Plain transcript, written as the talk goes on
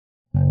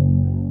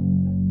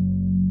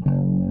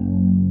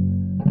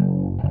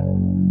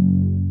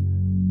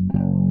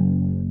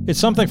It's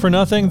Something for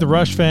Nothing, the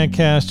Rush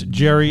Fancast,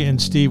 Jerry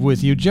and Steve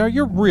with you. Jerry,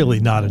 you're really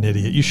not an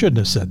idiot. You shouldn't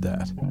have said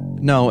that.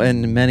 No,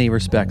 in many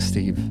respects,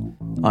 Steve,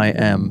 I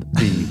am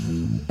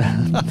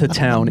the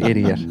town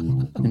idiot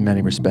in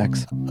many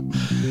respects.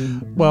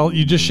 Well,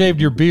 you just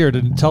shaved your beard,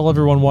 and tell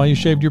everyone why you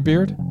shaved your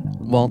beard.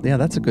 Well, yeah,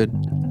 that's a good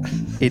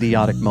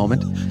idiotic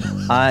moment.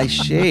 I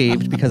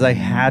shaved because I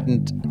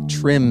hadn't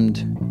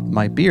trimmed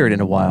my beard in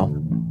a while.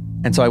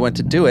 And so I went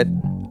to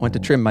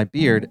trim my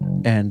beard,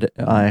 and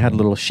I had a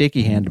little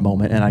shaky hand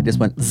moment, and I just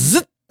went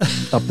zip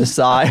up the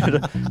side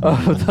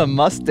of the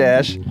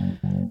mustache.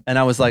 And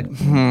I was like,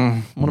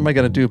 what am I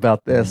going to do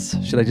about this?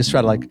 Should I just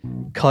try to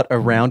cut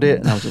around it?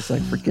 And I was just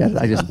like, forget it.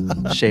 I just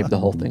shaved the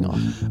whole thing off.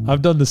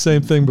 I've done the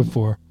same thing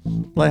before.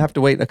 Well, I have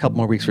to wait a couple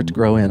more weeks for it to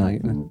grow in.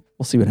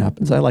 We'll see what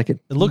happens. I like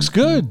it. It looks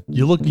good.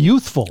 You look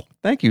youthful.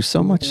 Thank you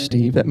so much,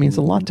 Steve. That means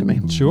a lot to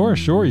me.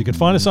 Sure. You can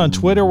find us on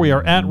Twitter. We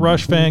are at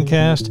Rush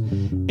Fancast.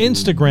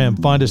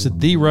 Instagram, find us at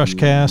The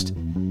Rushcast.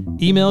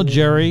 Email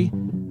Jerry,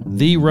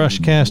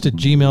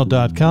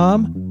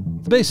 therushcast@gmail.com.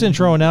 The bass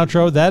intro and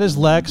outro, that is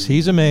Lex.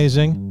 He's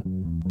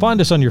amazing.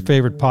 Find us on your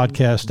favorite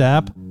podcast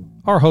app.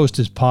 Our host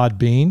is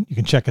Podbean. You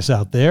can check us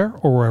out there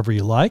or wherever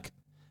you like.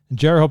 And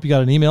Jerry, hope you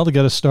got an email to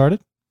get us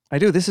started. I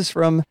do. This is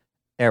from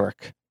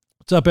Eric.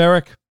 What's up,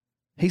 Eric?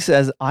 He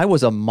says, I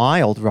was a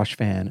mild Rush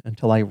fan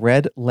until I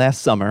read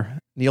last summer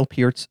Neil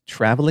Peart's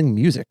Traveling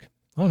Music.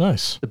 Oh,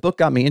 nice. The book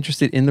got me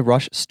interested in the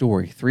Rush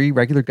story. 3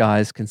 regular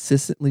guys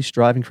consistently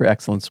striving for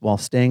excellence while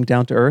staying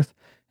down to earth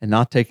and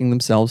not taking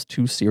themselves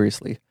too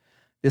seriously.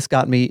 This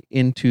got me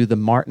into the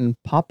Martin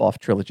Popoff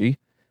trilogy,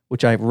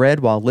 which I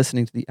read while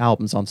listening to the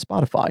albums on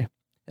Spotify,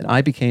 and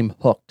I became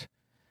hooked.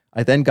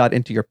 I then got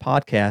into your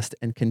podcast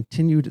and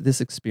continued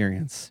this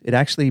experience. It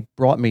actually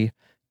brought me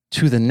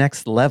to the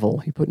next level.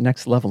 He put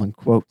next level in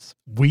quotes.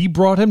 We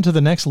brought him to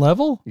the next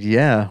level?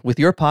 Yeah. With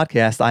your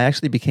podcast, I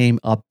actually became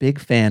a big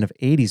fan of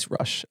 80s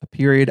Rush, a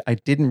period I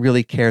didn't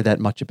really care that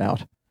much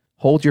about.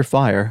 Hold Your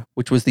Fire,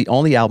 which was the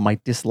only album I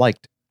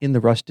disliked in the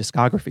Rush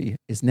discography,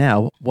 is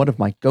now one of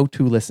my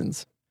go-to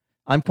listens.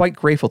 I'm quite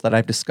grateful that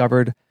I've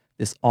discovered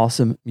this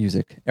awesome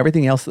music.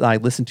 Everything else that I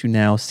listen to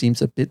now seems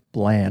a bit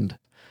bland.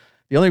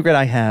 The only regret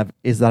I have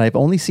is that I've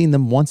only seen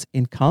them once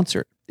in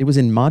concert. It was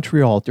in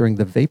Montreal during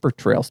the Vapor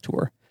Trails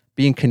tour.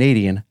 Being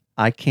Canadian,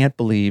 I can't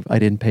believe I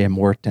didn't pay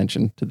more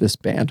attention to this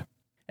band.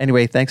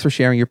 Anyway, thanks for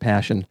sharing your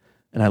passion,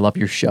 and I love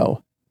your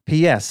show.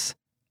 P.S.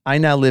 I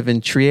now live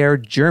in Trier,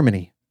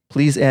 Germany.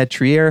 Please add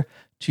Trier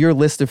to your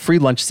list of free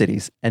lunch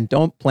cities, and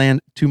don't plan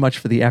too much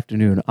for the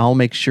afternoon. I'll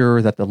make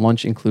sure that the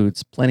lunch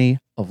includes plenty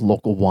of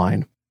local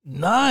wine.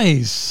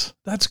 Nice.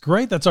 That's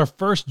great. That's our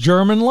first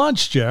German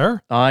lunch,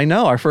 Jer. I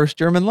know, our first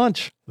German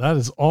lunch. That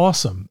is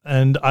awesome.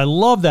 And I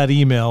love that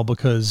email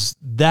because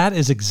that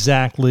is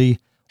exactly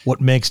what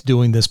makes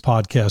doing this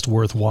podcast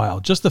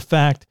worthwhile. Just the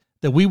fact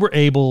that we were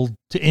able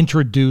to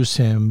introduce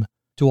him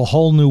to a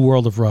whole new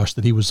world of Rush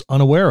that he was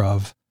unaware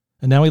of,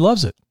 and now he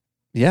loves it.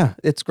 Yeah,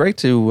 it's great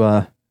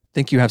to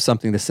think you have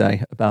something to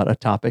say about a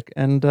topic,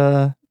 and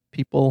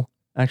people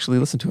actually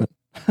listen to it.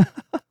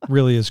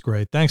 Really is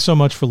great. Thanks so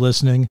much for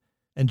listening.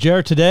 And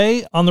Jared,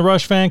 today on the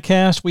Rush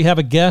Fancast, we have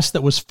a guest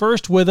that was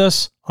first with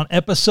us on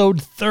episode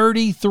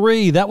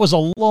 33. That was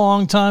a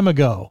long time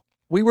ago.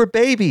 We were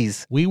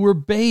babies.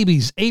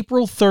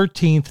 April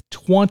 13th,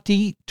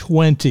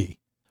 2020.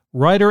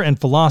 Writer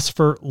and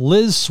philosopher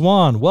Liz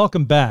Swan,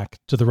 welcome back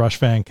to the Rush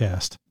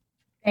Fancast.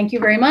 Thank you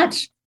very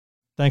much.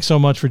 Thanks so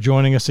much for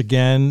joining us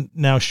again.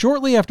 Now,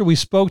 shortly after we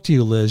spoke to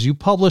you, Liz, you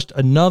published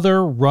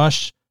another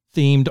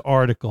Rush-themed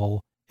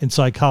article in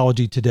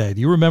Psychology Today.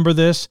 Do you remember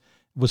this?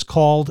 It was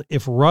called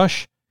If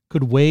Rush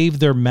Could Wave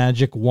Their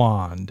Magic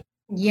Wand.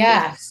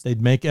 Yes.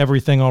 They'd make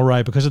everything all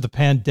right. Because of the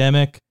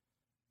pandemic,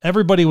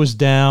 everybody was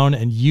down,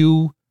 and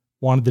you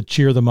wanted to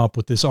cheer them up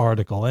with this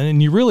article.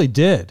 And you really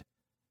did.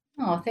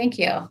 Oh, thank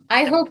you.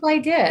 I hope I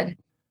did.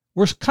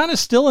 We're kind of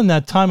still in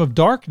that time of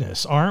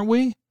darkness, aren't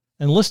we?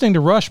 And listening to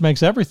Rush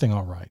makes everything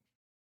all right.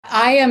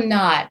 I am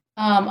not.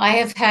 I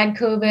have had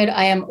COVID.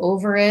 I am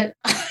over it.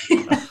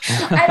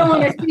 I don't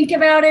want to think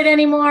about it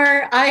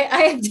anymore.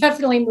 I have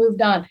definitely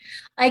moved on.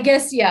 I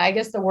guess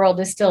the world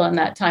is still in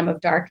that time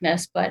of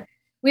darkness, but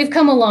we've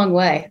come a long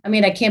way. I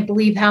mean, I can't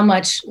believe how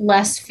much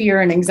less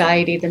fear and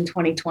anxiety than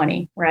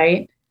 2020,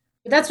 right?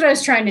 But that's what I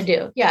was trying to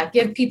do. Yeah,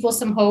 give people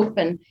some hope.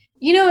 And,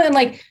 and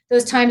like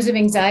those times of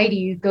anxiety,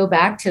 you go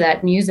back to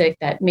that music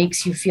that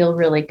makes you feel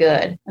really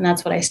good. And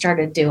that's what I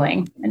started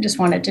doing. I just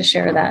wanted to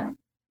share that.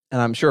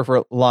 And I'm sure for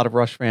a lot of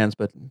Rush fans,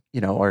 but,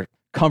 are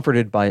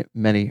comforted by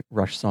many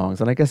Rush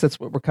songs. And I guess that's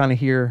what we're kind of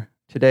here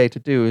today to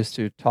do, is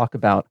to talk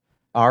about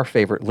our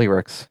favorite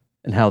lyrics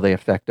and how they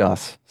affect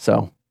us.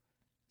 So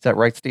is that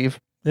right, Steve?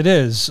 It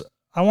is.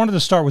 I wanted to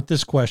start with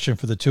this question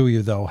for the two of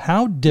you, though.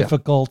 How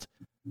difficult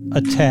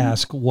a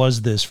task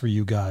was this for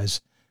you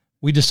guys?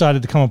 We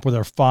decided to come up with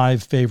our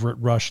 5 favorite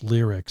Rush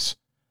lyrics.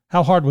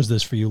 How hard was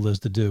this for you, Liz,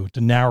 to do,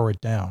 to narrow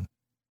it down?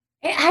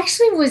 It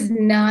actually was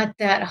not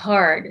that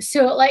hard.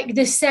 So like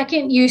the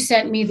second you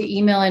sent me the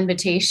email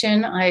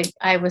invitation,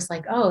 I was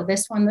like, oh,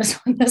 this one, this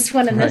one, this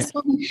one, and Right. this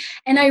one.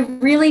 And I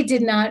really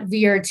did not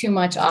veer too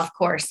much off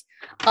course.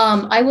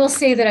 I will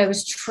say that I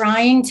was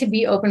trying to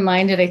be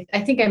open-minded.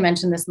 I think I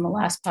mentioned this in the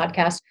last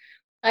podcast.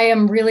 I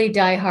am really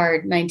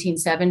diehard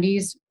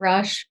 1970s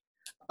Rush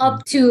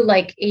up to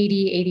like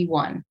 80,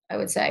 81, I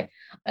would say.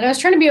 And I was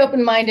trying to be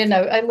open-minded.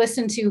 I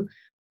listened to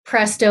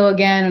Presto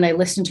again, and I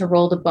listened to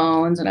Roll the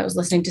Bones, and I was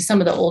listening to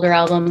some of the older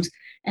albums,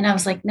 and I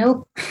was like,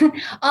 nope,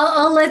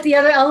 I'll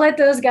let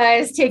those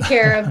guys take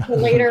care of the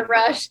later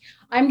Rush.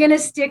 I'm gonna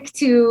stick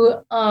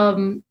to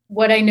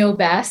what I know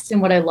best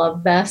and what I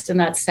love best, and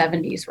that's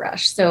 70s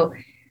Rush. So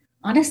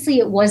honestly,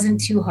 it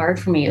wasn't too hard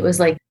for me. It was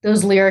like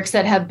those lyrics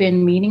that have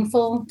been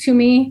meaningful to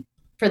me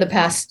for the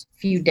past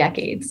few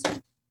decades.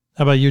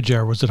 How about you,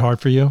 Jared? Was it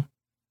hard for you?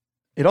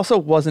 It also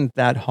wasn't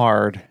that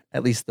hard,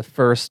 at least the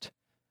first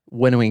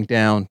winnowing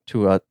down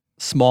to a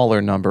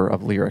smaller number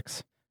of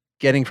lyrics.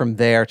 Getting from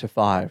there to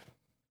 5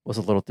 was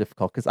a little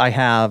difficult because I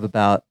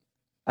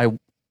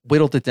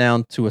whittled it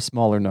down to a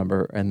smaller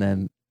number, and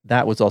then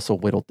that was also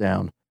whittled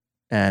down.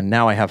 And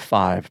now I have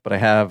 5, but I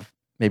have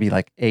maybe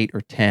like 8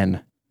 or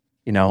 10,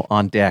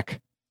 on deck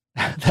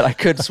that I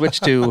could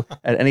switch to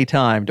at any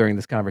time during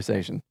this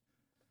conversation.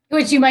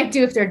 Which you might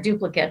do if they're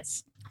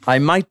duplicates. I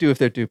might do if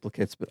they're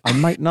duplicates, but I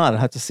might not. I'll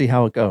have to see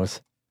how it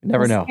goes. You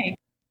never know.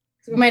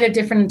 So we might have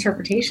different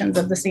interpretations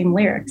of the same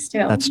lyrics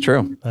too. That's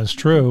true. That's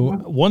true.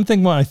 One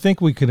thing I think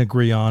we can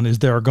agree on is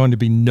there are going to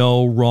be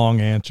no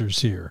wrong answers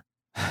here.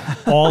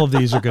 All of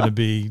these are going to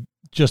be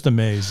just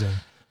amazing.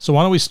 So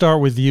why don't we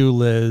start with you,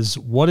 Liz?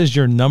 What is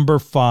your number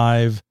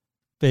 5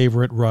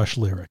 favorite Rush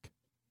lyric?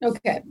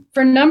 Okay.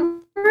 For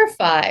number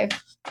 5,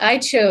 I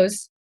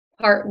chose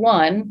part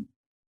 1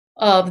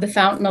 of The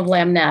Fountain of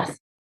Lamneth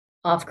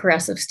off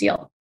Caress of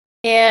Steel.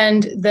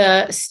 And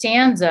the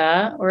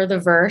stanza or the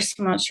verse,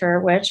 I'm not sure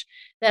which,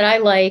 that I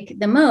like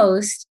the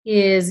most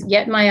is,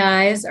 yet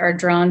my eyes are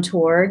drawn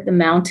toward the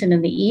mountain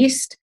in the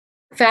east,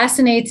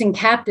 fascinates and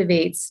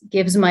captivates,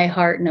 gives my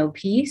heart no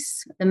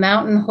peace. The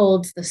mountain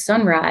holds the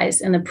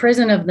sunrise and the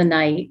prison of the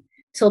night,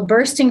 till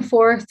bursting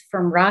forth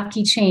from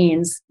rocky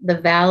chains,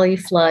 the valley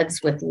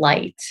floods with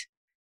light.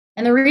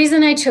 And the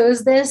reason I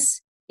chose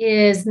this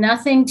is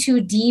nothing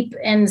too deep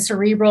and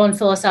cerebral and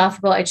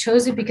philosophical. I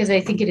chose it because I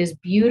think it is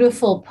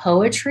beautiful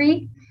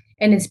poetry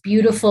and it's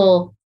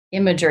beautiful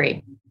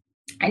imagery.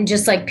 And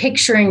just like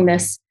picturing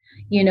this,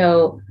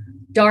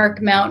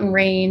 dark mountain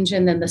range,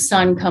 and then the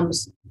sun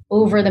comes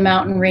over the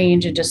mountain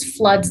range and just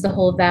floods the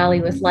whole valley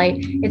with light.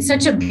 It's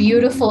such a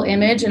beautiful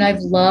image, and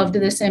I've loved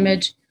this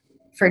image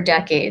for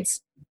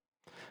decades.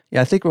 Yeah,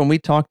 I think when we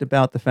talked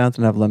about The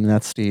Fountain of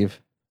Lamneth,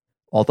 Steve,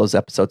 all those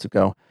episodes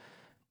ago,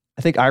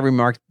 I think I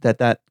remarked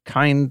that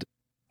kind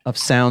of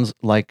sounds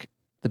like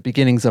the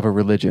beginnings of a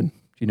religion.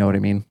 Do you know what I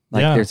mean?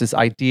 Like There's this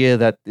idea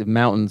that the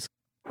mountains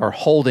are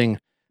holding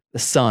the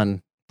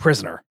sun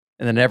prisoner.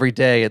 And then every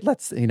day it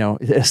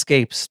it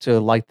escapes to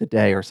light the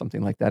day or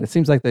something like that. It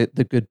seems like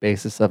the good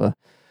basis of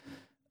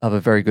a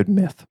very good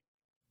myth.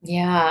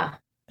 Yeah.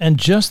 And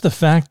just the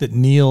fact that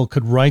Neil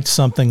could write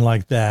something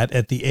like that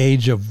at the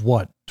age of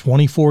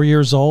 24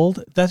 years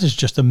old, that is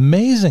just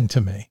amazing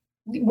to me.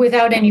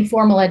 Without any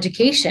formal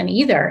education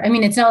either. I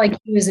mean, it's not like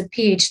he was a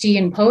PhD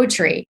in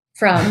poetry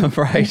from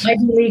right.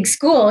 Ivy League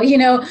school,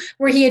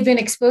 where he had been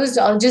exposed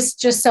to all just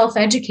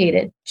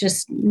self-educated,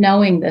 just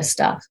knowing this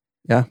stuff.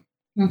 Yeah.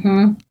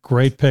 Mm-hmm.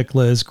 Great pick,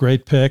 Liz.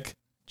 Great pick.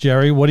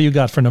 Jerry, what do you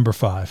got for number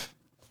 5?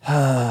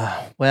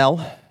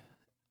 Well,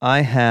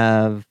 I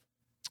have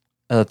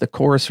the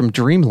chorus from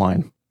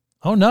Dreamline.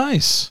 Oh,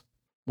 nice.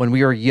 When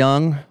we are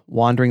young,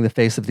 wandering the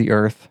face of the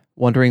earth,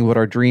 wondering what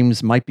our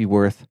dreams might be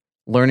worth,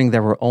 learning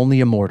that we're only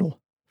immortal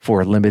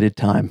for a limited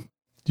time.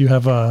 Do you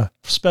have a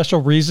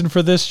special reason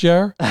for this,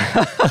 Jer?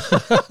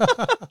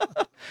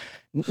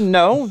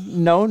 No,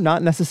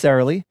 not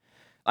necessarily.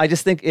 I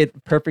just think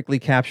it perfectly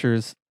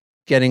captures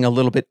getting a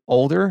little bit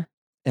older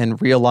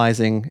and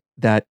realizing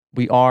that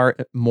we are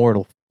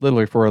immortal,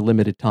 literally for a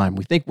limited time.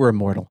 We think we're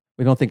immortal.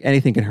 We don't think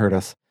anything can hurt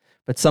us.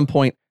 But at some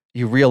point,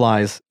 you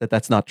realize that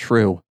that's not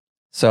true.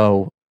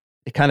 So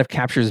it kind of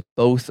captures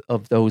both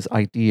of those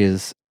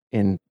ideas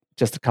in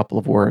just a couple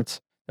of words,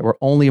 that we're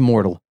only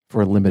immortal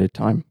for a limited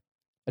time.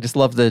 I just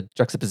love the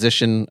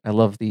juxtaposition. I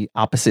love the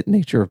opposite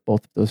nature of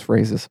both of those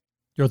phrases.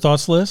 Your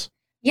thoughts, Liz?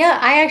 Yeah,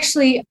 I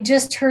actually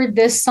just heard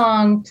this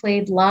song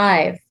played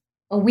live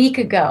a week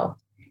ago.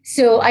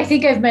 So I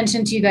think I've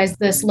mentioned to you guys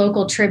this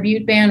local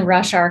tribute band,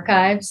 Rush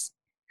Archives,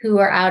 who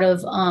are out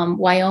of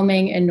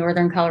Wyoming and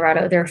Northern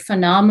Colorado. They're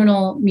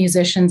phenomenal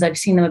musicians. I've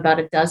seen them about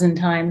a dozen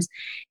times.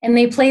 And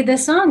they played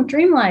this song,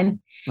 Dreamline.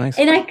 Nice.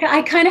 And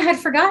I kind of had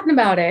forgotten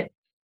about it.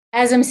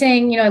 As I'm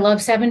saying, I love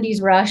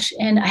 70s Rush,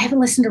 and I haven't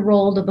listened to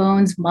Roll the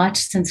Bones much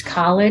since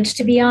college,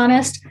 to be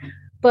honest.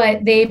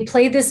 But they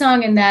played the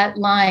song, and that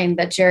line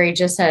that Jerry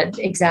just said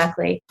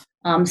exactly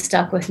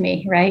stuck with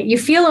me, right? You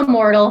feel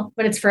immortal,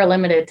 but it's for a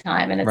limited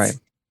time. And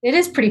it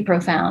is pretty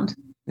profound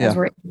as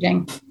we're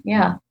aging.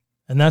 Yeah.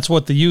 And that's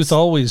what the youth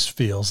always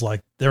feels like.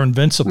 They're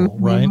invincible,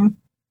 right?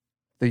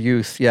 The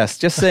youth. Yes.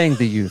 Just saying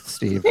the youth,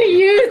 Steve. The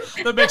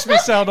youth. That makes me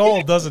sound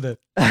old, doesn't it?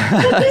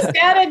 Just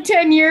added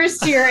 10 years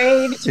to your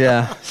age.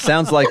 Yeah.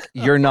 Sounds like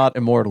you're not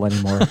immortal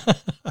anymore.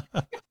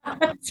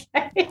 That's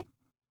right.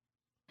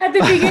 At the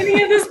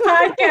beginning of this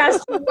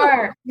podcast, you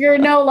were. You're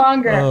no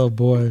longer. Oh,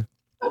 boy.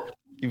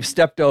 You've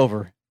stepped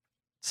over.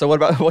 So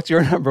what's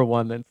your number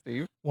one then,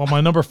 Steve? Well, my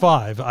number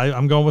 5.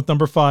 I'm going with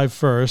number 5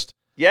 first.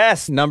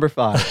 Yes, number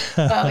 5.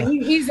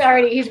 He's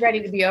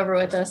ready to be over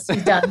with us.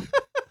 He's done.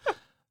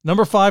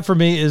 Number 5 for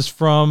me is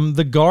from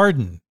The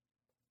Garden.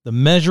 The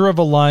measure of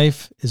a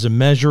life is a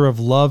measure of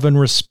love and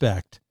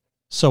respect,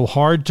 so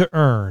hard to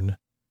earn,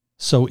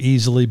 so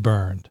easily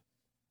burned.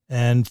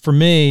 And for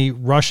me,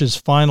 Rush's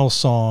final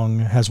song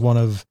has one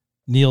of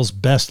Neil's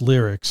best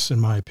lyrics, in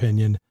my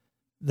opinion.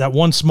 That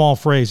one small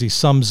phrase, he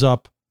sums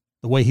up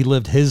the way he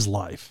lived his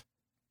life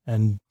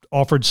and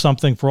offered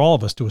something for all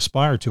of us to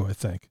aspire to, I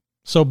think.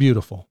 So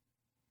beautiful.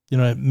 You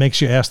know, it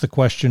makes you ask the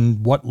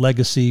question, what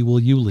legacy will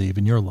you leave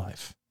in your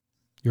life?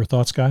 Your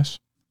thoughts, guys?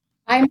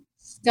 I'm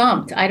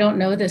stumped. I don't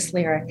know this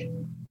lyric.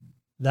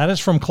 That is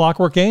from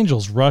Clockwork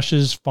Angels,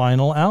 Rush's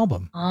final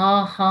album.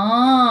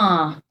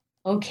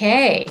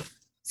 Okay.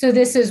 So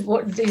these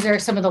are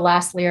some of the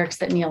last lyrics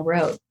that Neil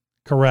wrote.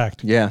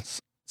 Correct.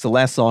 Yes. It's the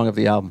last song of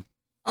the album.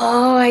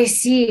 Oh, I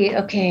see.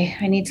 Okay.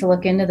 I need to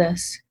look into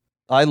this.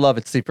 I love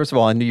it, Steve. First of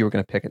all, I knew you were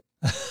going to pick it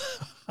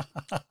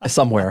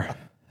somewhere.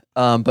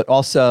 But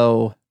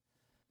also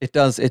it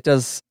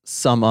does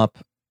sum up,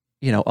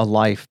 a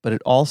life, but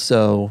it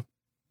also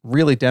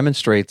really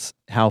demonstrates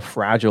how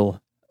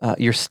fragile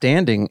your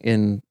standing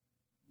in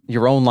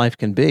your own life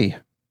can be. Do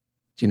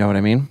you know what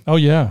I mean? Oh,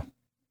 yeah.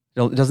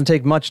 It doesn't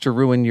take much to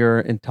ruin your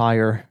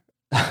entire,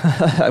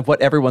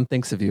 what everyone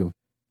thinks of you.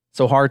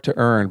 So hard to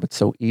earn, but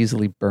so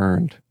easily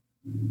burned.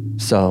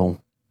 So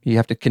you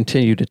have to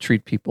continue to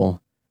treat people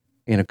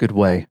in a good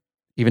way,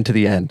 even to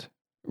the end,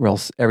 or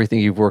else everything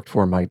you've worked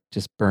for might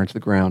just burn to the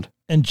ground.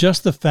 And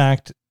just the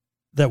fact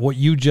that what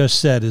you just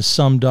said is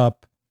summed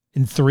up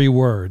in 3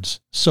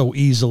 words, so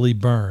easily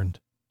burned.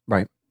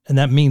 Right. And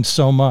that means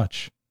so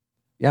much.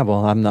 Yeah,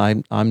 well, I'm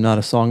not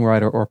a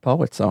songwriter or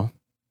poet, so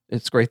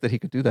it's great that he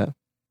could do that.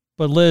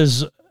 But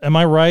Liz, am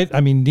I right?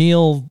 I mean,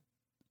 Neil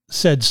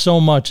said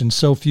so much in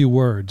so few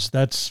words.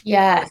 That's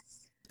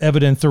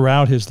evident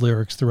throughout his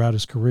lyrics, throughout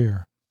his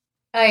career.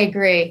 I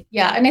agree.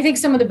 Yeah. And I think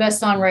some of the best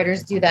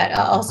songwriters do that.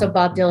 Also,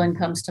 Bob Dylan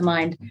comes to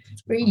mind.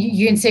 Where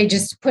you can say,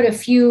 just put a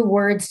few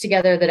words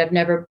together that have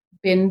never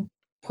been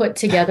put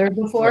together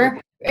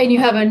before, and you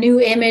have a new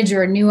image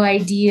or a new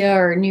idea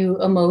or a new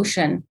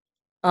emotion.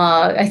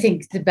 I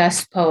think the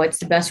best poets,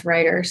 the best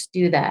writers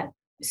do that.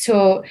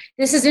 So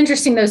this is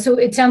interesting, though. So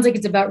it sounds like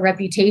it's about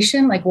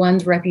reputation, like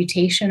one's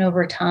reputation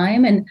over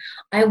time. And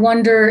I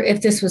wonder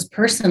if this was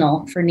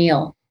personal for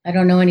Neil. I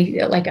don't know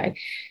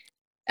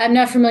I'm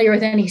not familiar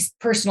with any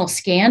personal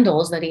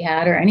scandals that he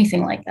had or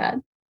anything like that.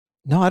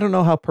 No, I don't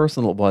know how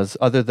personal it was,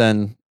 other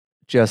than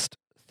just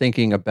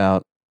thinking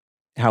about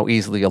how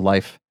easily a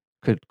life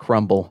could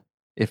crumble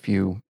if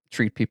you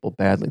treat people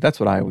badly. That's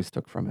what I always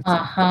took from it.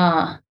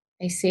 I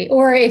see.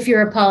 Or if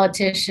you're a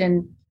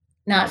politician,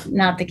 not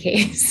the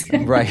case.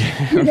 Right.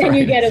 Then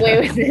you get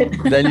away with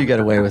it. Then you get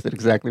away with it.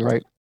 Exactly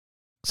right.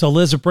 So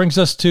Liz, it brings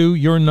us to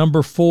your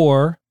number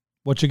 4.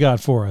 What you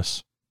got for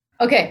us?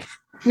 Okay.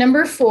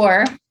 Number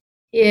 4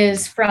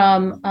 is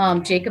from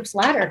Jacob's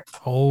Ladder.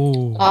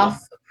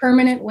 Off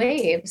Permanent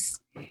Waves.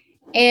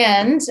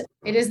 And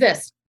it is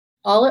this: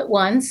 all at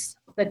once,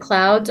 the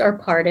clouds are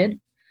parted.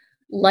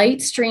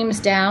 Light streams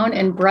down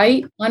in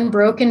bright,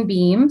 unbroken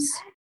beams.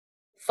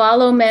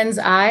 Follow men's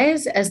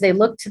eyes as they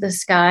look to the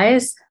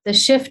skies. The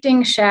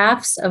shifting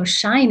shafts of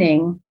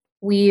shining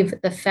weave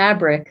the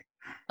fabric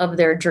of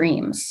their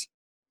dreams.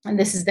 And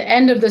this is the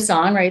end of the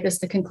song, right? This is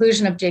the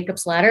conclusion of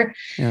Jacob's Ladder.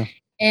 Yeah.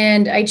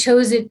 And I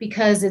chose it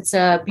because it's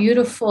a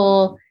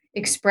beautiful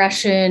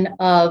expression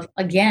of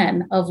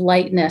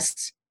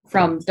lightness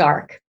from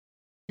dark.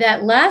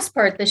 That last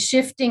part, the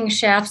shifting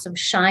shafts of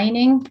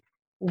shining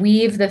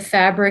weave the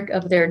fabric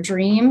of their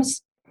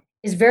dreams,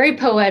 is very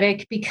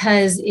poetic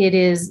because it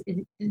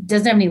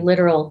doesn't have any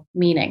literal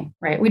meaning,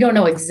 right? We don't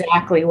know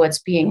exactly what's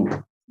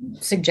being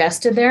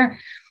suggested there,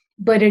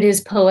 but it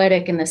is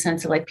poetic in the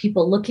sense of like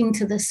people looking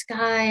to the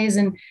skies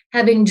and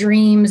having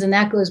dreams. And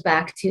that goes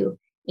back to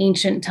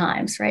ancient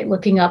times, right?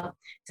 Looking up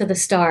to the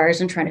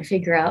stars and trying to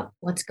figure out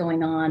what's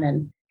going on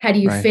and how do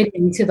you fit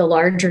into the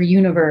larger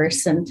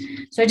universe. And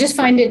so I just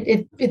find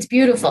it's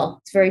beautiful.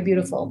 It's very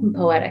beautiful and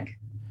poetic.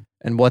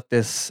 And what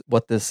this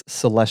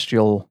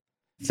celestial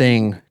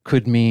thing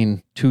could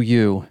mean to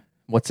you.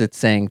 What's it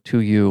saying to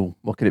you?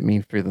 What could it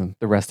mean for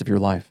the rest of your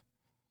life?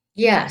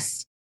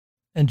 Yes.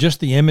 And just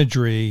the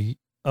imagery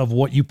of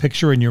what you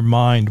picture in your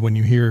mind when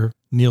you hear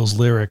Neil's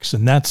lyrics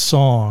and that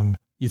song,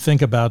 you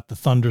think about the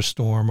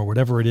thunderstorm or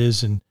whatever it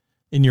is in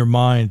your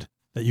mind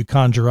that you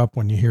conjure up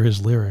when you hear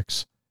his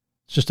lyrics.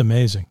 It's just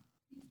amazing.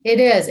 It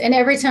is. And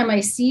every time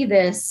I see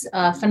this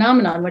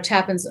phenomenon, which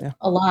happens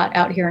a lot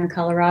out here in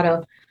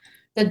Colorado,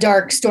 the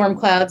dark storm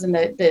clouds and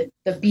the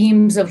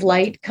beams of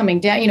light coming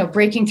down,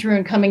 breaking through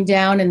and coming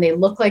down, and they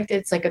look like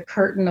it's like a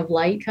curtain of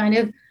light kind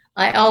of.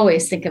 I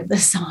always think of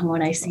this song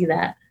when I see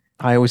that.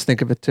 I always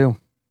think of it too.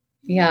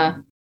 Yeah,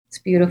 it's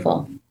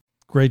beautiful.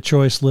 Great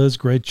choice, Liz.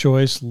 Great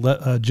choice.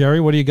 Jerry,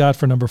 what do you got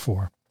for number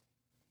 4?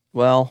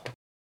 Well,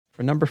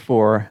 for number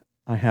 4,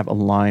 I have a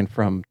line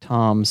from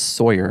Tom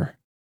Sawyer.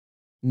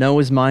 No,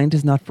 his mind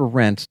is not for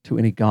rent to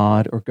any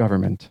god or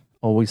government,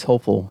 always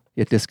hopeful,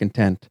 yet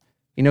discontent.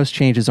 He knows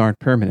changes aren't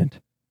permanent,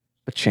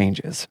 but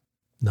changes.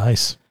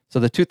 Nice. So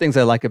the two things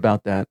I like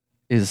about that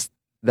is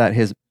that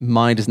his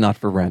mind is not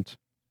for rent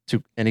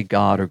to any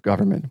god or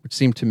government, which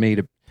seemed to me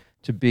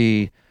to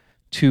be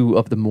two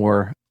of the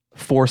more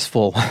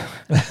forceful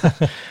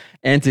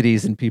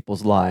entities in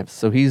people's lives.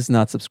 So he's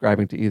not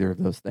subscribing to either of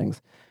those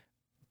things.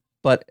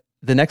 But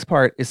the next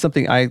part is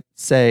something I've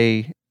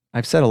said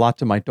a lot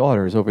to my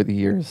daughters over the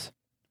years.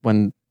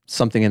 When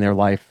something in their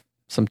life,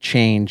 some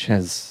change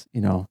has,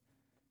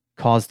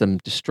 caused them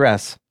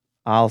distress,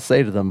 I'll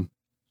say to them,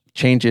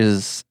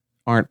 changes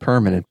aren't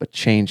permanent, but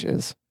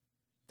changes.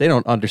 They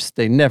don't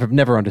understand. They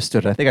never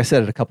understood it. I think I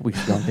said it a couple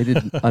weeks ago. They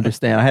didn't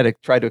understand. I had to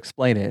try to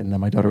explain it. And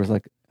then my daughter was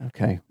like,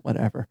 okay,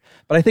 whatever.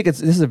 But I think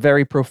this is a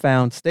very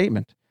profound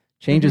statement.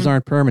 Changes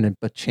aren't permanent,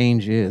 but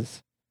change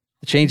is.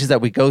 The changes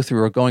that we go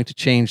through are going to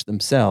change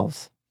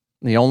themselves.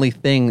 The only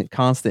thing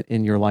constant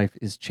in your life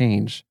is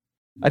change.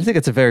 I think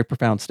it's a very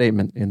profound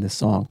statement in this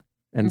song,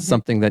 and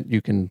something that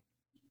you can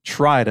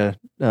try to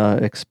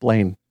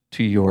explain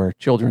to your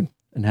children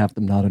and have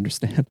them not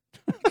understand.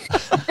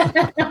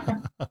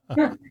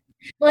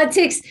 Well, it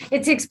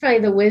takes probably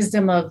the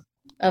wisdom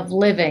of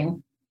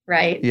living,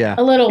 right? Yeah.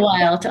 A little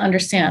while to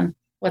understand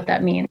what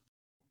that means.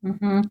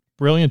 Mm-hmm.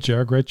 Brilliant,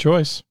 Jared. Great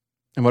choice.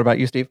 And what about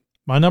you, Steve?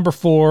 My number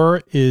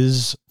 4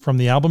 is from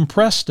the album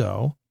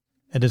Presto,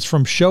 and it's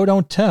from Show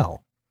Don't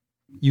Tell.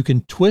 You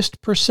can twist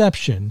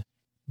perception,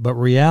 but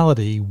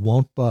reality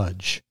won't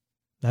budge.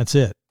 That's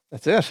it.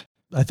 That's it.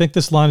 I think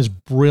this line is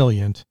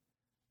brilliant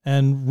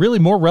and really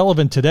more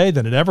relevant today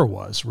than it ever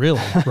was,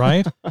 really,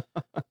 right?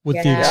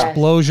 With the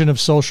explosion of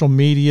social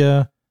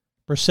media,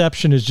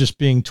 perception is just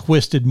being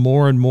twisted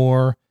more and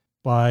more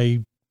by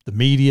the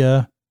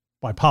media,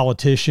 by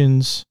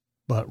politicians.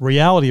 But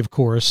reality, of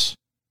course,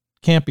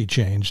 can't be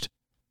changed,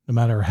 no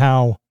matter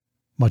how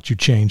much you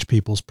change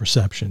people's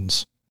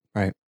perceptions.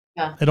 Right.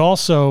 Yeah. It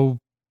also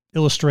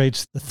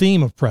illustrates the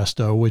theme of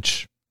Presto,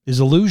 which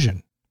is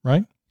illusion,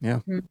 right?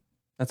 Yeah.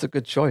 That's a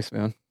good choice,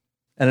 man.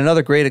 And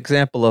another great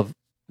example of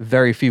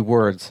very few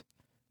words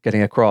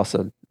getting across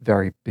a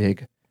very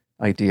big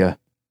idea.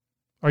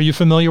 Are you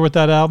familiar with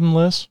that album,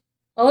 Liz?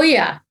 Oh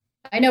yeah,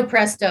 I know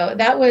Presto.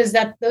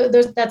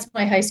 That's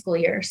my high school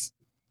years,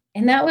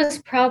 and that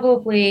was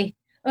probably.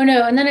 Oh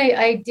no, and then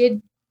I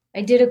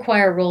did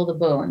acquire Roll the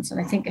Bones, and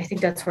I think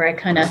that's where I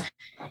kind of.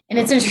 And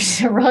it's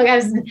interesting. I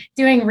was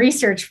doing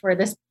research for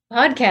this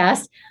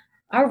podcast.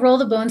 Our Roll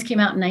the Bones came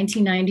out in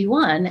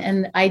 1991,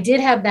 and I did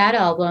have that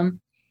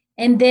album,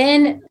 and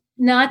then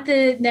not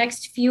the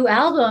next few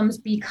albums,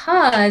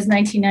 because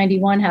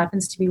 1991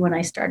 happens to be when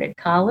I started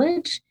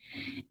college.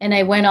 And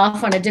I went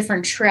off on a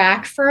different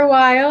track for a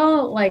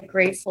while, like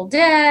Grateful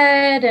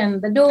Dead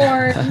and The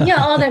Doors,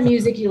 all that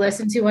music you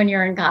listen to when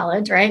you're in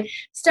college, right?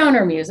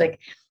 Stoner music.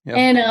 Yep.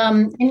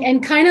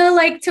 And kind of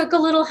like took a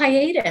little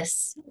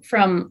hiatus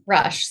from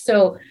Rush.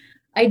 So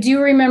I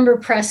do remember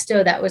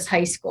Presto, that was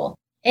high school.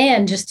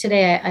 And just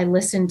today I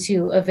listened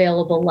to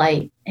Available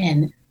Light,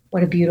 and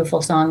what a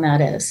beautiful song that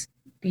is.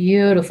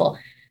 Beautiful.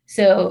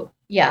 So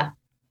yeah,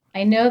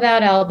 I know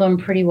that album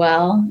pretty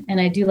well,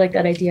 and I do like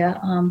that idea.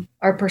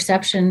 Our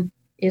perception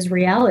is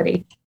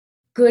reality,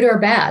 good or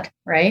bad,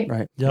 right?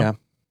 Right. Yep. Yeah.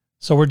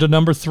 So we're to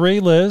number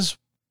 3, Liz.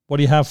 What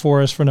do you have for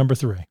us for number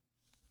 3?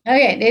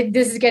 Okay,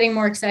 this is getting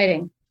more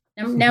exciting.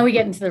 Now we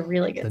get into the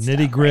really good stuff.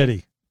 The nitty gritty.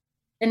 Right?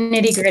 The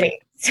nitty gritty.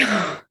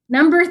 So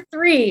number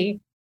 3,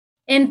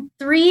 and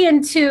 3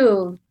 and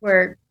 2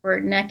 were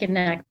neck and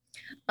neck.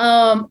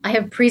 I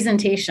have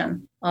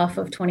Presentation off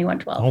of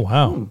 2112. Oh,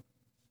 wow.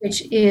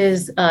 Which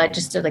is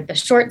just like the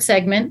short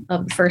segment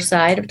of the first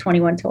side of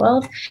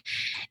 2112.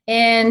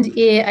 And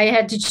I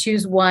had to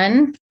choose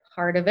one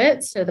part of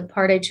it. So the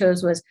part I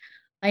chose was,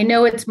 I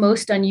know it's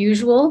most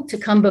unusual to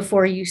come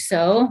before you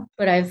so,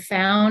 but I've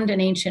found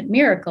an ancient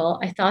miracle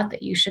I thought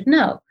that you should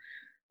know.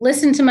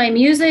 Listen to my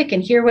music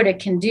and hear what it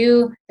can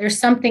do. There's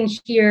something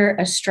here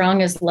as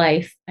strong as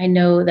life. I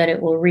know that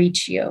it will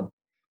reach you.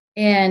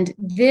 And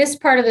this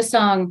part of the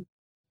song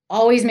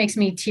always makes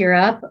me tear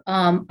up.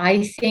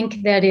 I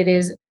think that it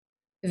is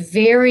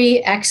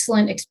very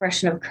excellent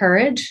expression of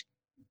courage.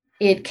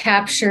 It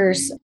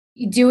captures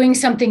doing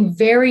something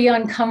very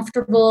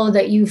uncomfortable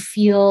that you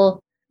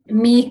feel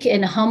meek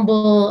and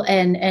humble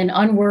and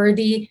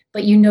unworthy,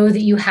 but you know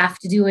that you have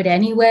to do it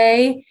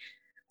anyway.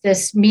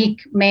 This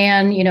meek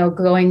man,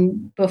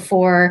 going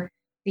before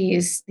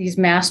these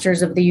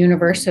masters of the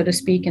universe, so to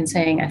speak, and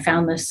saying, I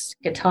found this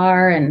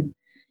guitar and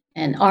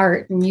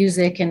art and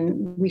music,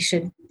 and we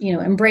should,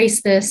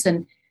 embrace this.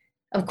 And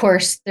of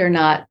course, they're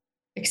not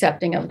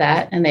accepting of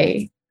that, and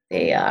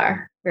they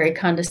are very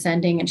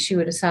condescending and shoo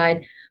it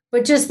aside.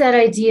 But just that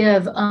idea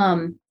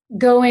of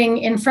going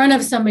in front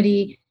of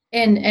somebody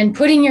and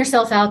putting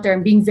yourself out there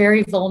and being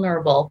very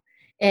vulnerable,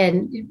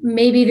 and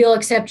maybe they'll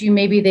accept you,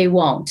 maybe they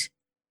won't.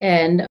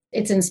 And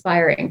it's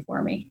inspiring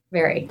for me,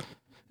 very.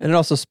 And it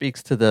also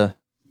speaks to the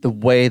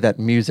way that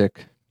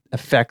music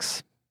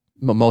affects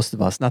most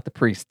of us, not the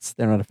priests.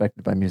 They're not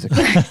affected by music.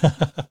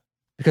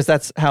 Because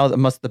that's how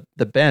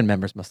the band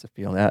members must have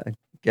felt.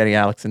 Geddy,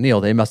 Alex, and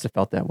Neil, they must have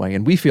felt that way.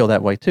 And we feel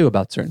that way too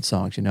about certain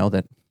songs,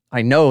 that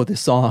I know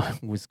this song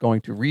was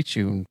going to reach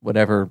you, and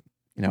whatever,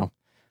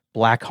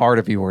 black heart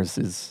of yours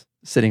is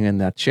sitting in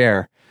that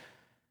chair.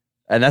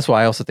 And that's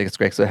why I also think it's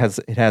great. So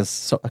it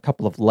has a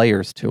couple of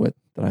layers to it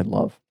that I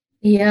love.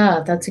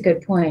 Yeah, that's a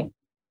good point.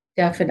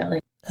 Definitely.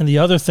 And the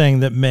other thing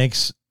that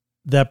makes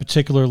that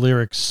particular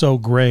lyric so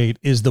great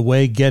is the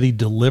way Geddy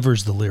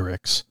delivers the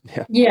lyrics.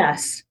 Yeah.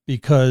 Yes.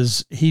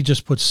 Because he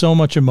just puts so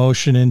much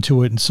emotion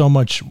into it and so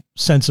much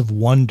sense of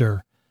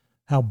wonder,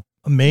 how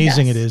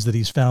amazing it is that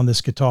he's found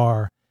this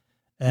guitar,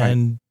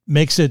 and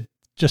makes it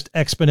just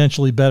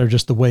exponentially better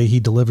just the way he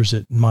delivers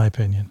it, in my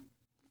opinion.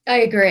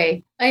 I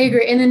agree.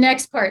 In the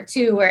next part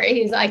too, where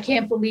I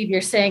can't believe you're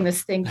saying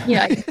this thing.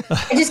 I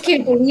just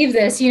can't believe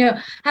this.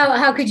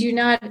 How could you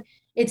not?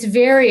 It's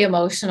very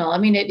emotional. I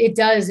mean, it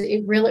does.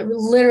 It really,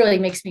 literally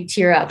makes me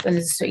tear up.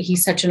 And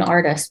he's such an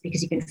artist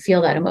because you can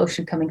feel that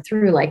emotion coming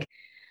through. Like,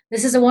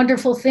 this is a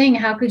wonderful thing.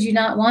 How could you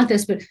not want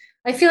this? But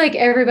I feel like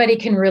everybody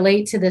can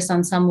relate to this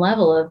on some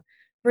level of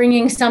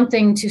bringing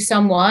something to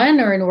someone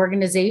or an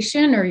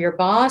organization or your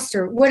boss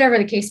or whatever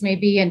the case may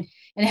be, and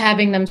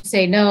having them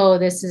say, no,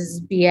 this is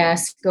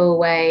BS, go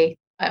away.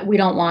 We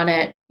don't want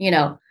it.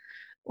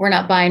 We're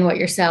not buying what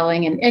you're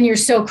selling. And you're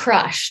so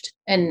crushed.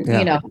 And,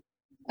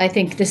 I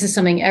think this is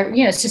something,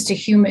 it's just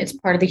it's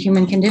part of the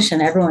human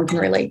condition. Everyone can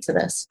relate to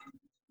this.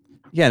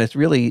 Yeah. And it's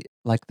really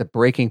like the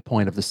breaking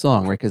point of the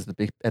song, right? Because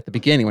at the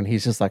beginning, when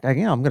he's just like, I'm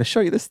going to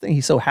show you this thing.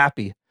 He's so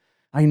happy.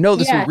 I know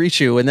this will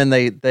reach you. And then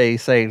they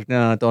say,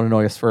 no, don't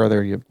annoy us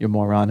further, you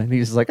moron. And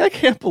he's like, I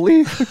can't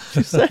believe what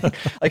you're saying.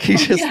 Like,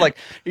 he's just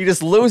he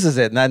just loses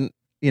it. And then,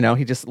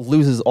 he just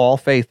loses all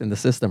faith in the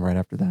system right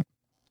after that.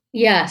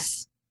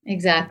 Yes,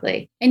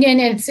 exactly. And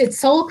it's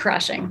soul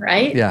crushing,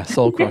 right? Yeah.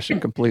 Soul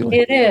crushing completely.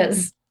 It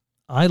is.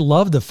 I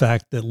love the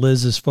fact that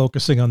Liz is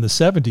focusing on the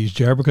 70s,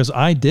 Jared, because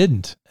I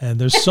didn't. And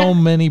there's so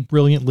many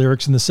brilliant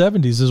lyrics in the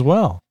 70s as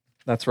well.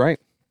 That's right.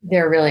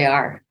 There really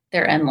are.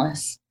 They're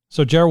endless.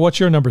 So, Jared, what's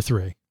your number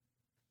 3?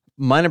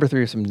 My number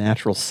 3 is some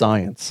Natural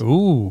Science.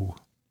 Ooh.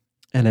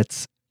 And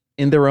it's,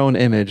 in their own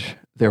image,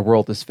 their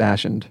world is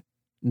fashioned.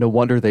 No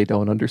wonder they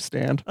don't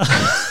understand.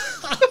 That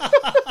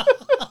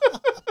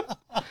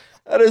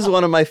is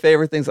one of my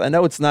favorite things. I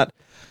know it's not,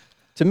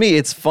 to me,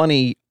 it's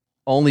funny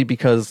only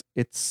because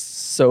it's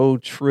so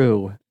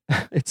true.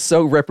 It's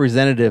so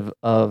representative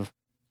of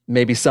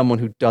maybe someone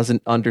who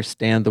doesn't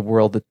understand the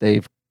world that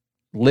they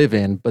live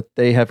in, but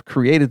they have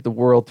created the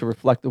world to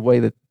reflect the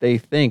way that they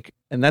think.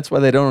 And that's why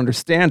they don't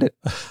understand it.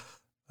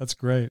 That's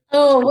great.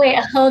 Oh, wait,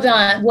 hold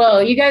on. Whoa,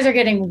 you guys are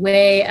getting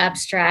way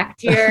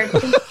abstract here.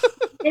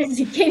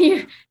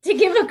 To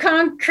give a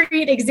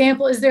concrete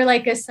example, is there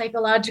like a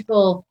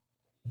psychological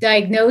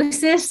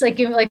diagnosis? Like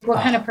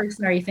what kind of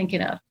person are you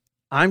thinking of?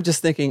 I'm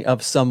just thinking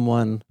of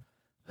someone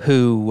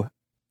who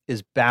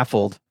is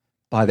baffled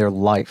by their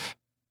life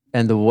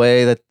and the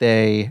way that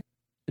they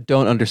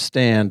don't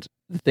understand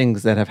the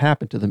things that have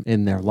happened to them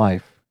in their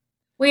life.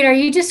 Wait, are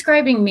you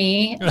describing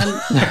me?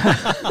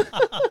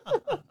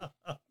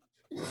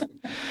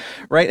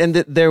 Right. And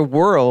their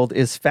world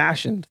is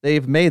fashioned.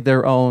 They've made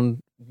their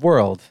own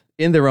world.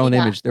 In their own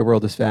image, their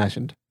world is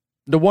fashioned.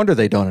 No wonder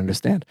they don't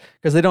understand,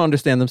 because they don't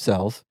understand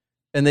themselves.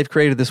 And they've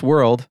created this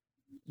world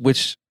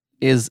which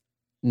is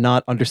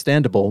not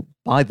understandable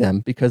by them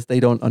because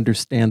they don't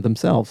understand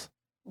themselves.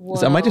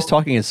 Am I just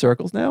talking in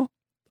circles now?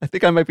 I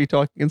think I might be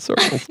talking in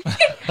circles.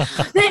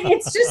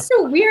 It's just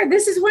so weird.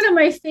 This is one of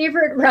my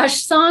favorite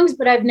Rush songs,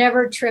 but I've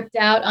never tripped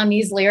out on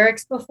these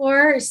lyrics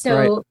before.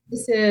 So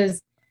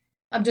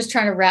I'm just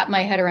trying to wrap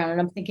my head around it.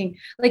 I'm thinking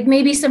like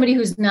maybe somebody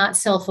who's not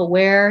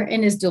self-aware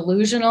and is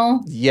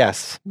delusional.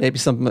 Yes, maybe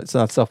something that's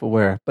not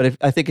self-aware. But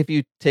I think if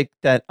you take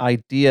that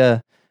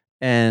idea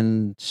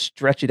and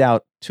stretch it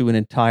out to an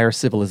entire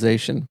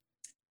civilization,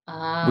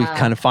 we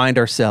kind of find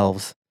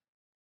ourselves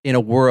in a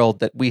world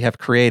that we have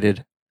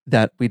created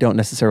that we don't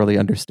necessarily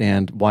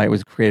understand why it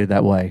was created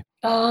that way.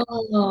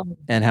 Oh.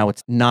 And how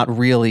it's not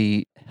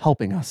really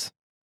helping us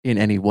in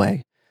any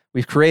way.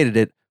 We've created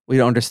it. We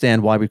don't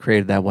understand why we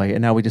created it that way.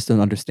 And now we just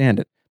don't understand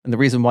it. And the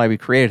reason why we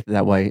created it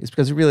that way is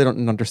because we really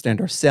don't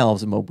understand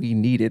ourselves and what we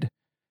needed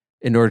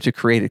in order to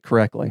create it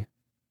correctly.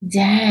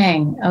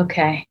 Dang.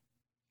 Okay.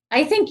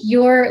 I think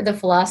you're the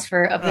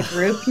philosopher of the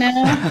group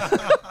now.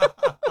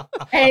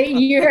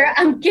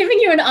 I'm giving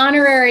you an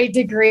honorary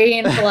degree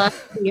in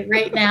philosophy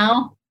right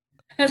now,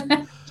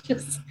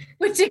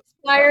 which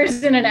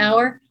expires in an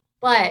hour.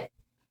 But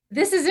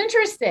this is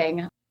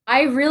interesting.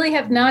 I really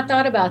have not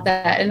thought about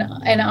that.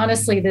 And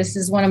honestly, this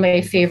is one of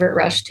my favorite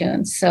Rush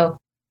tunes. So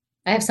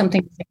I have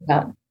something to think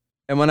about.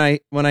 And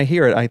when I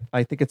hear it,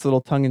 I think it's a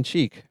little tongue in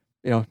cheek.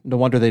 No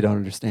wonder they don't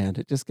understand.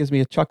 It just gives me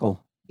a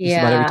chuckle just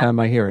about every time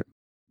I hear it.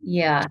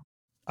 Yeah.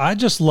 I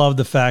just love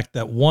the fact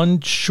that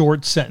one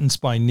short sentence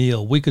by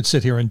Neil, we could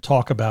sit here and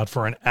talk about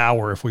for an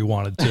hour if we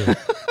wanted to.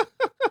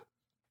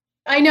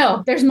 I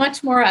know there's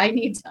much more I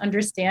need to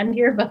understand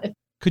here, but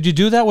could you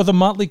do that with a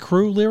Motley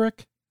Crue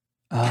lyric?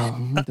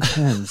 It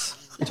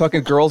depends. You're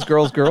talking girls,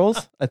 girls,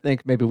 girls? I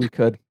think maybe we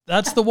could.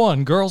 That's the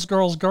one. Girls,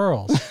 girls,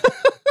 girls.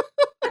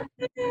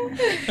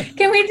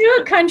 Can we do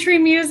a country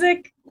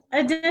music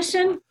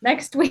edition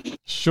next week?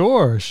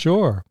 Sure.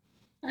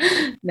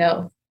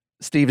 No.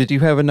 Steve, did you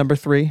have a number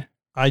 3?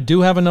 I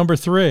do have a number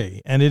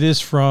 3, and it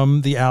is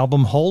from the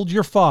album Hold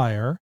Your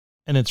Fire,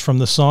 and it's from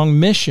the song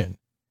Mission.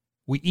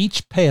 We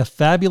each pay a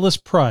fabulous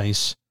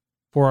price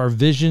for our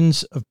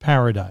visions of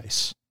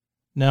paradise.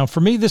 Now,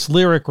 for me, this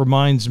lyric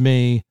reminds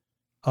me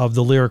of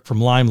the lyric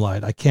from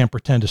Limelight, I can't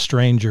pretend a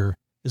stranger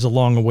is a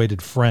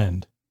long-awaited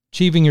friend.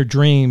 Achieving your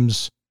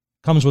dreams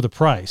comes with a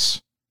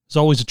price. There's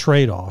always a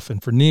trade-off.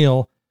 And for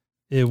Neil,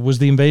 it was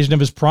the invasion of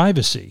his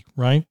privacy,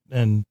 right?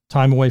 And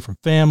time away from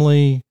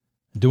family,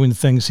 doing the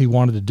things he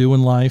wanted to do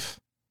in life.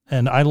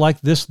 And I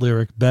like this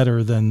lyric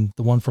better than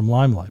the one from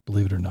Limelight,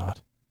 believe it or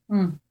not.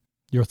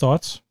 Your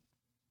thoughts?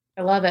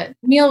 I love it.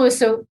 Neil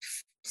was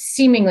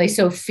seemingly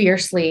so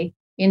fiercely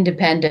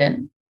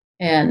independent.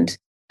 And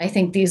I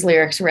think these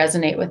lyrics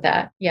resonate with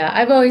that. Yeah,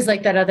 I've always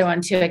liked that other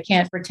one too. I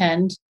can't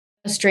pretend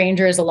a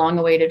stranger is a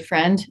long-awaited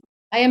friend.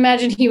 I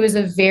imagine he was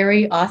a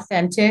very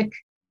authentic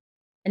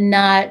and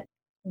not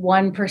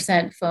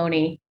 1%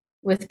 phony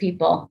with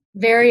people.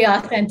 Very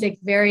authentic,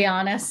 very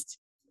honest,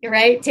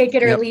 right? Take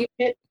it or leave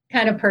it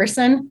kind of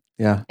person.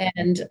 Yeah.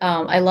 And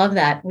I love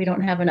that. We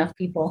don't have enough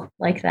people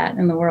like that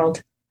in the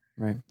world.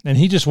 Right. And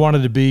he just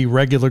wanted to be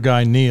regular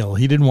guy Neil.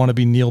 He didn't want to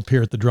be Neil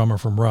Peart, the drummer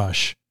from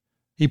Rush.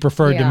 He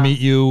preferred to meet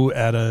you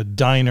at a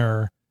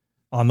diner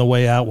on the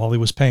way out while he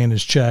was paying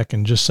his check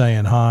and just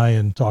saying hi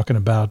and talking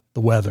about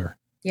the weather.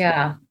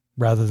 Yeah.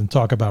 Rather than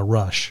talk about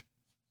Rush.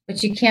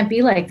 But you can't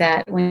be like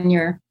that when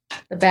you're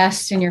the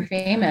best and you're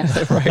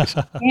famous. Right.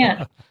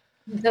 Yeah.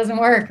 It doesn't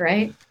work,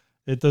 right?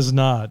 It does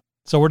not.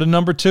 So we're to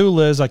number 2,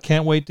 Liz. I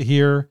can't wait to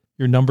hear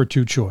your number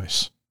 2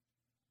 choice.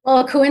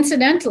 Well,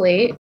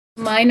 coincidentally,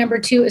 my number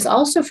 2 is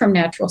also from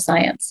Natural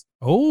Science.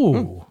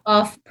 Oh.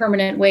 Off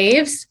Permanent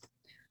Waves.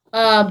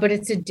 But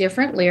it's a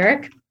different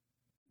lyric.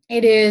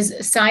 It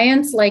is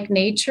science, like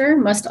nature,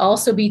 must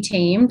also be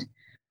tamed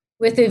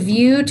with a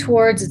view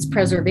towards its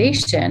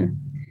preservation.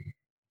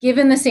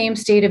 Given the same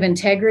state of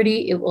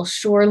integrity, it will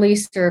surely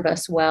serve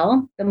us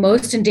well. The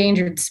most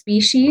endangered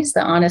species,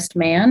 the honest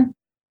man,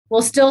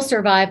 will still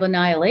survive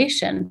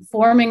annihilation,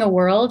 forming a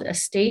world, a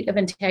state of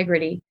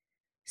integrity,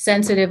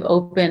 sensitive,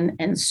 open,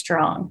 and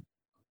strong.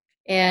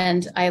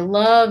 And I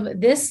love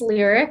this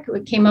lyric.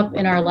 It came up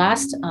in our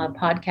last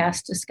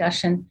podcast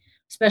discussion,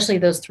 especially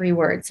those 3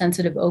 words,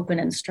 sensitive, open,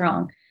 and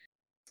strong.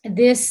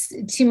 This,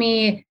 to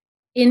me,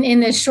 in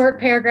this short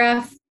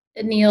paragraph,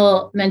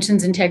 Neil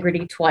mentions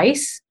integrity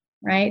twice,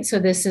 right? So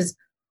this is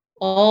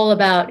all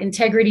about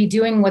integrity,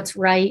 doing what's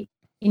right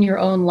in your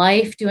own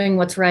life, doing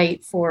what's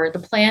right for the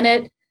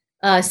planet.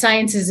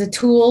 Science is a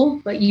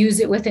tool, but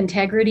use it with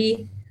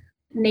integrity.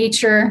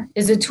 Nature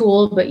is a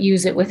tool, but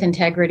use it with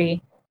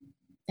integrity.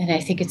 And I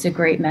think it's a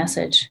great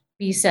message.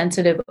 Be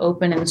sensitive,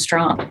 open, and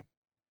strong.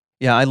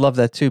 Yeah, I love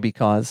that too,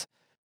 because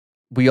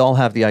we all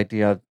have the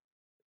idea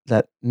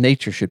that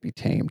nature should be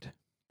tamed,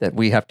 that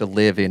we have to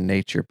live in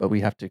nature, but we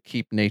have to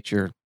keep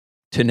nature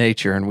to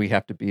nature, and we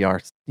have to be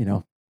our,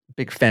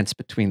 big fence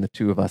between the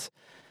two of us.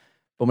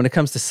 But when it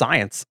comes to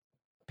science,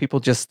 people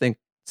just think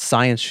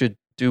science should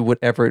do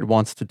whatever it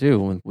wants to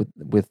do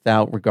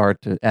without regard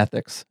to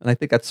ethics. And I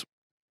think that's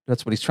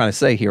what he's trying to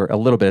say here a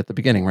little bit at the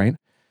beginning, right?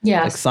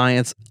 Yes. Like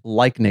science,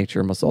 like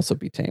nature, must also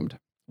be tamed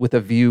with a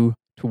view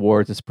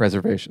towards its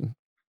preservation.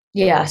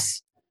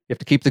 Yes. You have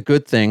to keep the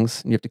good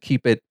things, and you have to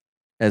keep it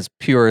as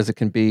pure as it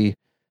can be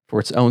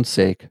for its own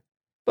sake.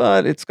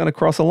 But it's going to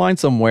cross a line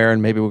somewhere,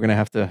 and maybe we're going to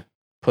have to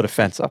put a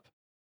fence up.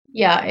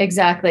 Yeah,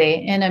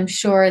 exactly. And I'm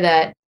sure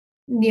that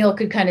Neil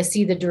could kind of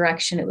see the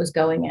direction it was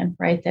going in,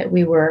 right? That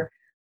we were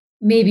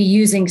maybe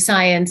using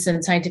science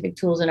and scientific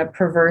tools in a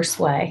perverse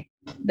way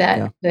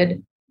that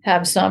could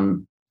have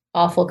some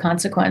awful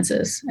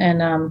consequences.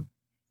 And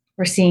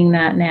we're seeing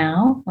that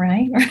now,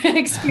 right? We're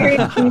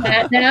experiencing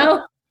that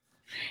now.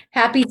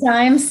 Happy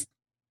times.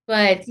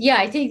 But yeah,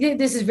 I think that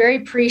this is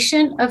very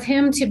prescient of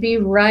him to be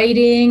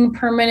writing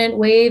Permanent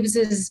Waves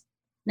is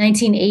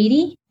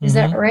 1980. Is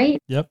that right?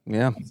 Yep.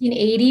 Yeah.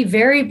 1980,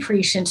 very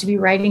prescient to be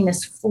writing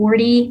this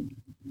 40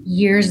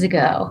 years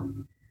ago.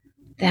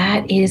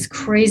 That is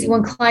crazy.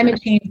 When climate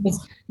change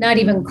was not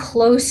even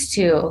close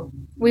to,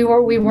 we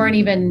weren't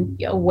even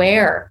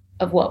aware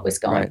of what was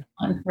going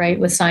on, right,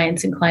 with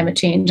science and climate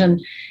change and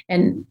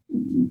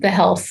the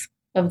health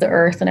of the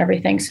earth and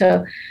everything.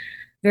 So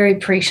very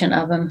prescient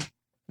of him.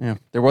 Yeah,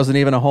 there wasn't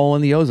even a hole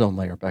in the ozone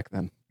layer back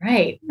then.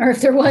 Right. Or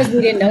if there was, we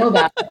didn't know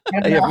about it.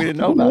 We didn't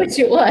know about which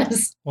it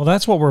was. Well,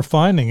 that's what we're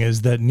finding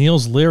is that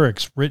Neil's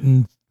lyrics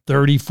written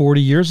 30,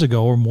 40 years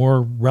ago are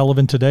more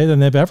relevant today than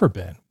they've ever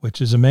been,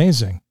 which is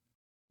amazing.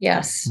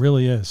 Yes.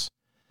 Really is.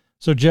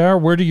 So, Jar,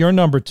 where do your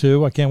number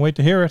two? I can't wait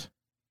to hear it.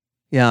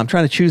 Yeah, I'm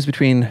trying to choose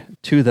between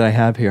two that I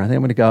have here. I think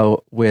I'm going to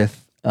go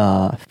with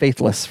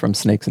Faithless from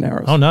Snakes and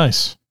Arrows. Oh,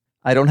 nice.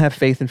 I don't have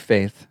faith in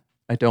faith.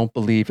 I don't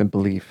believe in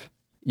belief.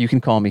 You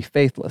can call me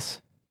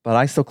faithless, but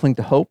I still cling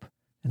to hope,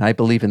 and I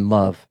believe in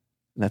love.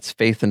 And that's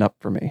faith enough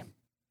for me.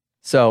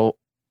 So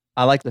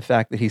I like the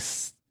fact that he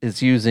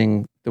is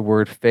using the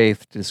word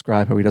faith to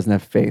describe how he doesn't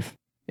have faith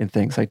in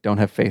things. I don't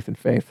have faith in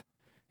faith.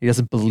 He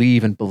doesn't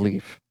believe in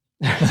belief.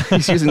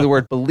 He's using the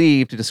word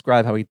believe to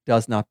describe how he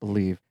does not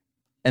believe.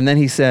 And then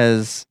he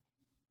says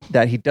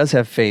that he does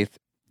have faith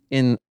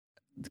in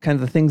kind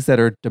of the things that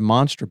are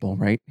demonstrable,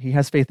 right? He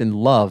has faith in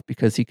love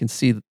because he can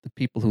see the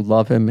people who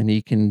love him and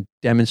he can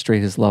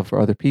demonstrate his love for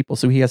other people.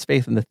 So he has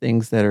faith in the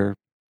things that are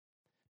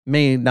you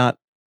may not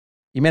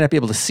be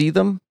able to see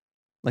them.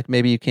 Like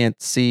maybe you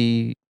can't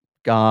see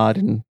God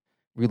and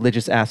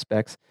religious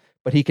aspects,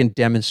 but he can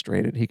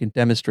demonstrate it. He can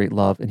demonstrate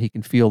love and he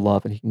can feel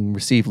love and he can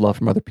receive love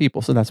from other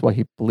people. So that's why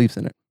he believes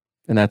in it.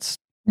 And that's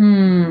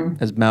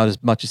about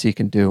as much as he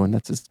can do. And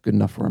that's good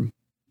enough for him.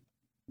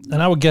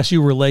 And I would guess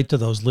you relate to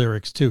those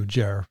lyrics too,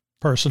 Jar,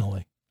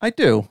 personally. I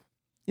do.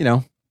 You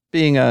know,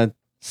 being a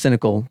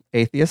cynical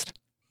atheist,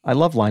 I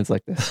love lines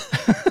like this.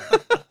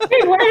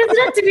 Hey, why does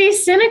it have to be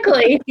cynical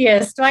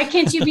atheist? Why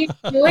can't you be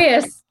a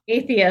joyous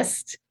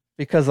atheist?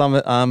 Because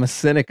I'm a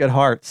cynic at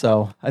heart.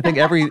 So I think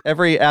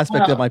every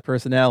aspect of my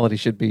personality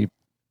should be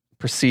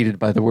preceded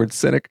by the word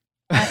cynic.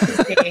 I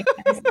see.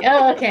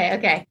 Oh,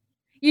 okay.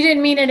 You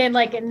didn't mean it in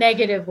like a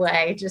negative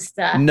way. Just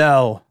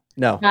No.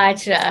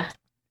 Gotcha.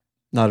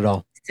 Not at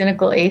all.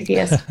 Cynical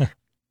atheist.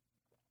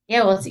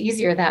 Yeah, well, it's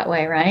easier that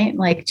way, right?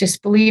 Like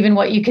just believe in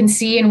what you can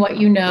see and what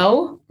you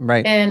know.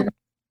 Right. And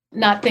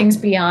not things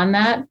beyond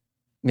that.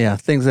 Yeah,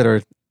 things that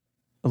are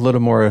a little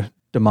more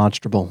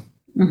demonstrable.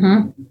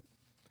 Mm-hmm.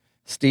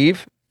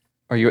 Steve,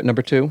 are you at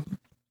number two?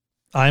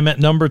 I'm at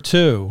number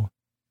two.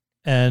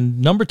 And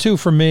number two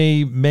for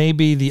me may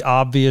be the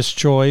obvious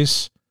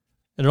choice.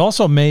 And it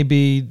also may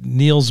be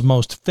Neil's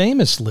most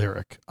famous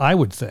lyric, I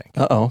would think.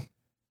 Uh-oh.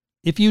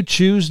 If you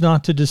choose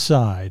not to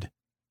decide,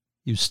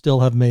 you still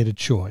have made a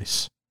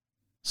choice.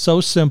 So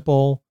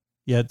simple,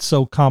 yet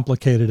so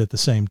complicated at the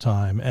same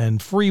time.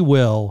 And Free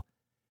Will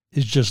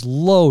is just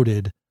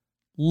loaded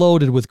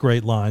with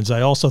great lines.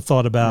 I also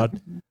thought about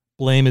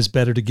blame is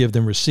better to give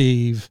than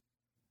receive.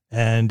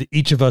 And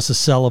each of us a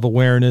cell of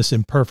awareness,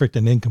 imperfect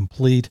and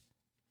incomplete.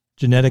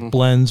 Genetic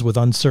blends with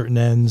uncertain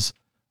ends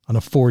on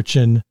a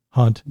fortune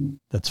hunt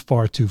that's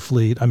far too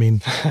fleet. I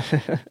mean,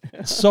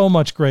 so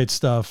much great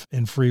stuff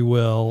in Free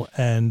Will.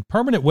 And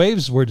Permanent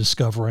Waves, we're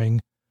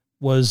discovering,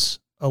 was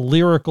a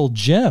lyrical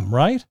gem,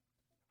 right?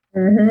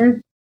 Mm-hmm.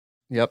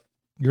 Yep.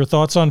 Your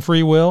thoughts on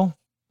Free Will?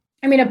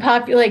 I mean,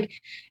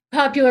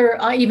 popular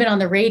even on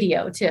the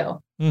radio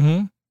too.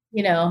 Mm-hmm.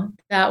 You know,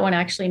 that one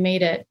actually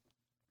made it.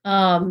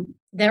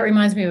 That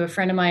reminds me of a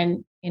friend of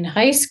mine in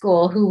high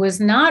school who was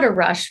not a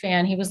Rush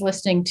fan. He was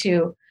listening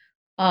to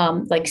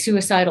like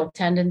Suicidal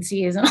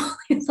Tendencies and all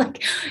these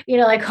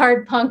like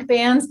hard punk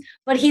bands,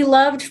 but he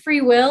loved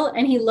Free Will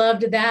and he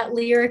loved that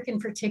lyric in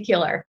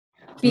particular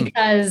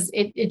because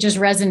it just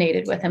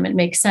resonated with him. It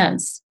makes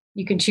sense.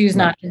 You can choose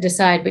not to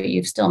decide, but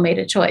you've still made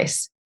a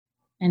choice.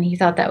 And he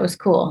thought that was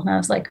cool. And I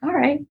was like, all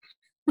right.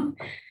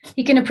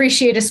 He can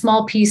appreciate a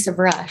small piece of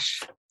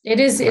Rush.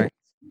 It's,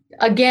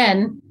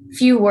 again,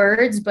 few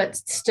words, but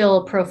still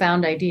a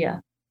profound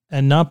idea.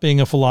 And not being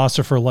a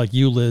philosopher like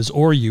you, Liz,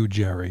 or you,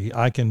 Jerry,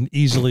 I can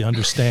easily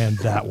understand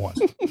that one.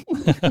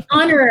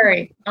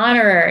 Honorary.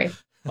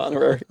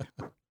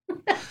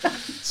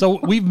 So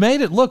we've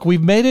made it. Look,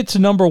 we've made it to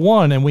number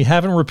one, and we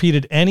haven't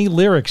repeated any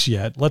lyrics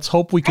yet. Let's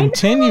hope we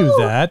continue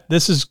that.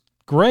 This is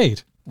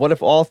great. What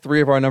if all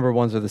three of our number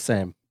ones are the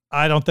same?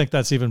 I don't think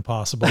that's even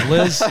possible.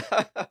 Liz,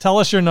 tell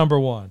us your number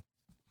one.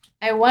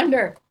 I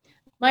wonder.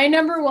 My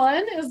number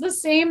one is the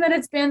same that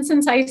it's been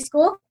since high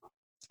school.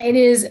 It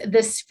is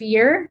The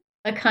Sphere,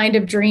 A Kind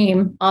of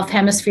Dream off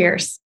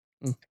Hemispheres.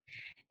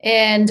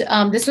 And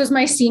this was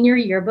my senior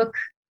yearbook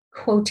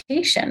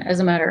quotation, as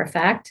a matter of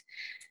fact.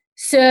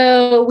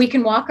 So we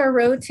can walk our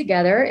road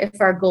together if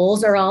our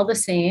goals are all the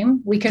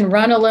same. We can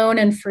run alone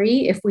and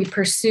free if we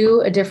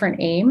pursue a different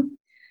aim.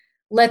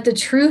 Let the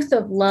truth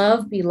of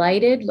love be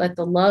lighted. Let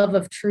the love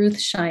of truth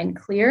shine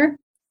clear.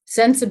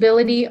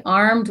 Sensibility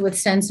armed with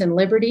sense and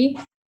liberty,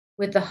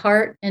 with the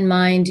heart and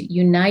mind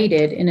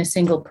united in a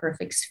single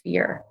perfect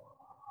sphere.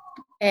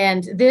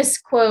 And this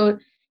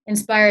quote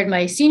inspired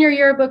my senior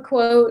yearbook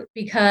quote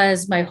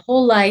because my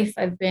whole life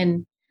I've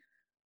been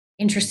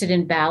interested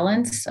in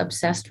balance,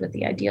 obsessed with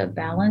the idea of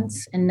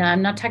balance. And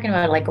I'm not talking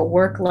about like a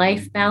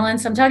work-life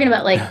balance. I'm talking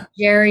about like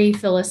Jerry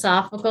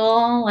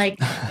philosophical, like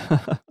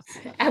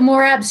a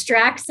more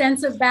abstract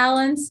sense of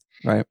balance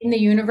in the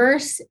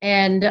universe.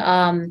 And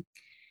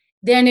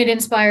then it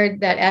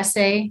inspired that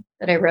essay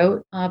that I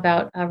wrote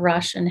about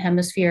Rush and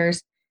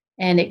Hemispheres.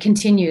 And it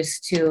continues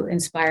to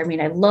inspire me.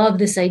 And I love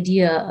this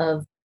idea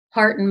of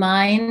heart and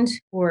mind,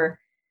 or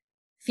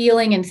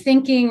feeling and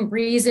thinking,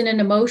 reason and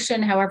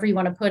emotion, however you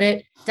want to put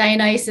it,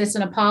 Dionysus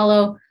and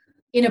Apollo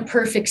in a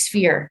perfect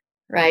sphere,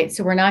 right?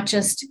 So we're not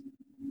just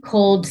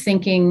cold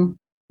thinking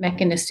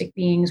mechanistic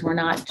beings. We're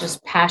not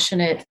just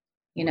passionate,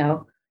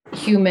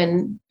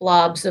 human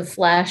blobs of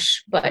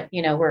flesh, but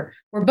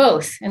we're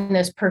both in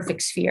this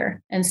perfect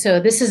sphere. And so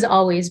this has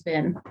always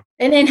been,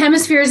 and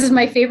Hemispheres is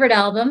my favorite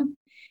album.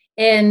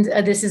 And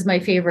this is my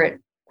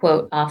favorite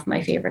quote off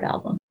my favorite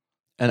album.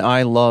 And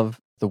I love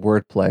the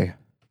wordplay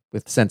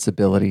with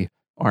sensibility,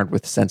 armed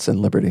with sense and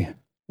liberty.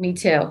 Me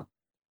too.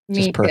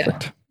 Just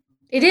perfect. Too.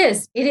 It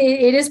is. It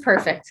is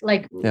perfect.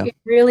 Like it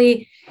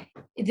really,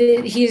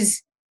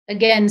 he's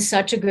again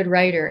such a good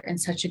writer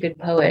and such a good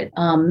poet.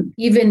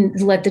 Even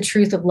let the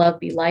truth of love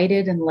be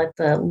lighted and let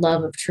the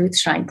love of truth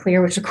shine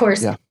clear. Which, of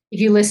course, if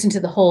you listen to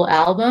the whole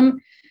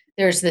album,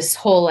 there's this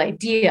whole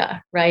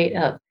idea, right,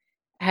 of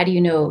how do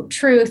you know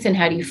truth and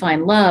how do you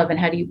find love and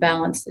how do you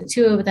balance the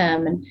two of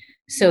them? And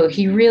so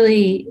he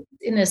really,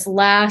 in this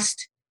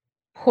last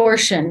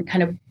portion,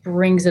 kind of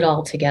brings it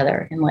all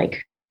together in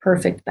like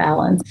perfect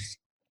balance.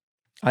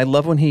 I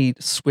love when he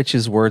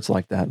switches words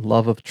like that.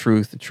 Love of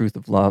truth, the truth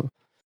of love.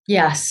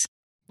 Yes.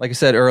 Like I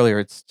said earlier,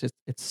 it's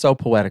so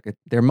poetic.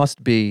 There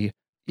must be,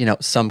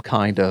 some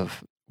kind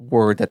of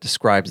word that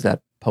describes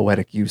that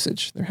poetic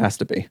usage. There has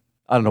to be.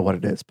 I don't know what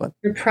it is, but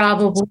there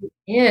probably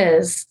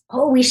is.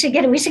 Oh, we should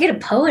get a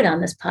poet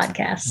on this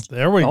podcast.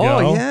 There we go.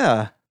 Oh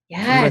yeah.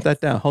 Yeah. Write that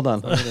down. Hold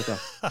on. Let me write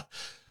that down.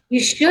 You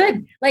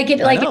should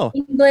an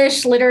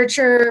English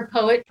literature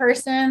poet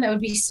person. That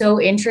would be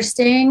so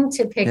interesting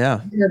to pick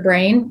your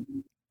brain.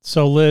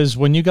 So Liz,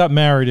 when you got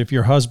married, if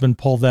your husband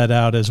pulled that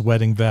out as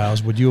wedding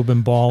vows, would you have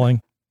been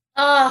bawling?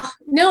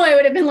 No, I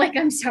would have been like,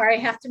 I'm sorry, I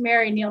have to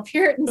marry Neil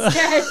Peart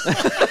instead.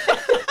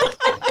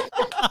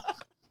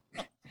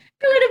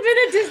 It would have been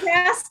a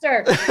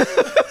disaster.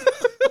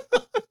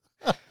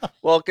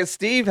 Well, because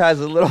Steve has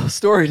a little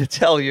story to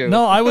tell you.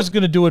 No, I was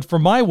going to do it for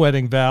my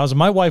wedding vows.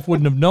 My wife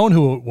wouldn't have known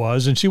who it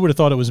was, and she would have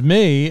thought it was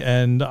me,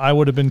 and I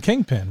would have been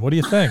kingpin. What do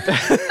you think?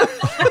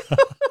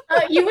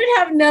 You would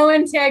have no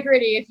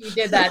integrity if you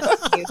did that,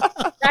 Steve.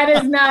 That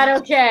is not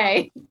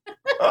okay.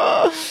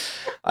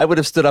 I would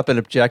have stood up and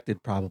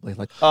objected, probably.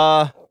 Like,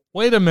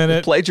 wait a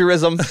minute.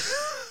 Plagiarism.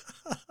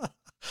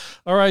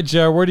 All right,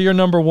 Jared, where do your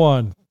number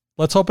one?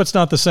 Let's hope it's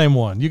not the same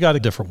one. You got a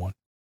different one.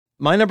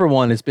 My number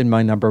one has been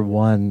my number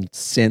one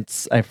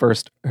since I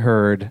first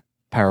heard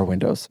Power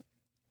Windows.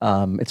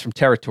 It's from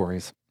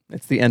Territories.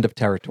 It's the end of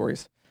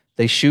Territories.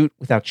 They shoot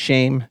without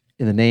shame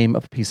in the name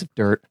of a piece of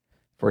dirt,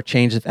 for a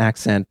change of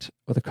accent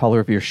or the color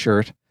of your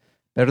shirt.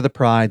 Better the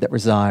pride that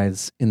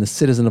resides in the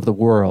citizen of the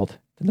world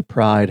than the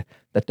pride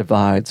that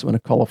divides when a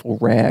colorful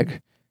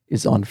rag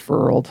is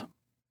unfurled.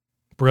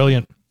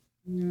 Brilliant.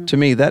 To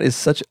me, that is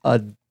such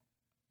a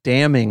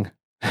damning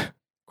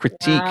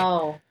critique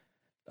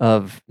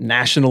of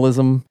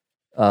nationalism,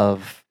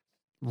 of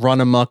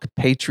run amok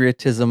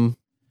patriotism,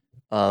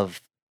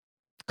 of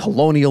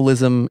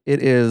colonialism.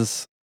 It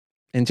is,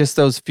 in just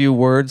those few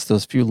words,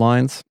 those few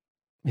lines,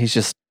 he's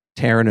just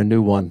tearing a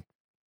new one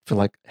for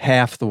like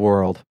half the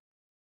world.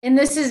 And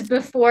this is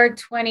before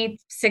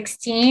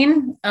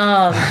 2016.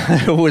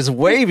 It was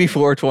way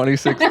before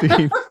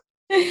 2016.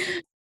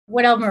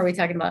 What album are we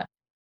talking about?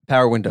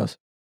 Power Windows.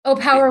 Oh,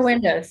 Power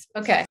Windows.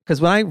 Okay. Because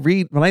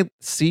when I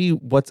see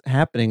what's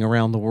happening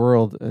around the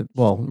world,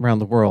 around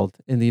the world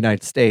in the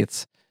United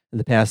States in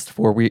the past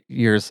 4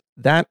 years,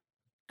 that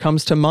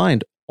comes to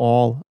mind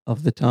all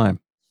of the time.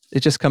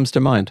 It just comes to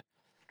mind.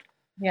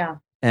 Yeah.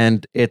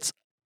 And it's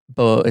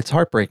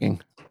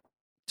heartbreaking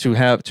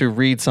to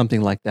read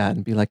something like that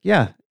and be like,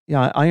 yeah,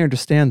 I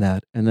understand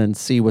that. And then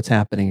see what's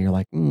happening. You're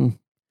like,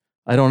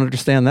 I don't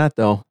understand that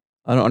though.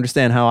 I don't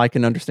understand how I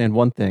can understand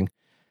one thing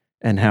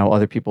and how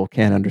other people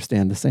can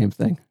understand the same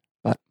thing.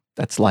 But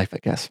that's life, I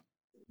guess.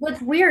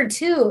 What's weird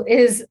too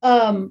is,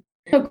 of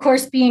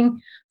course,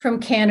 being from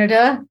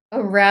Canada,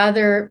 a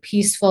rather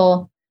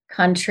peaceful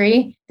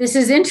country. This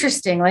is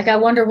interesting. Like, I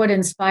wonder what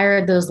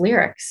inspired those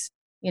lyrics,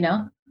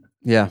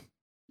 Yeah.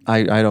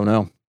 I don't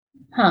know.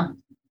 Huh.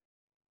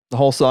 The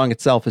whole song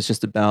itself is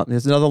just about,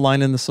 there's another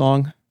line in the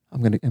song.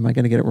 Am I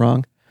going to get it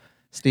wrong?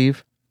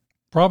 Steve?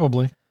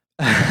 Probably.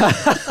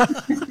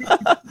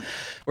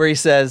 Where he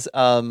says,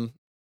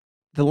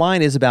 the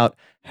line is about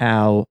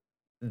how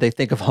they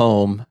think of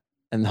home,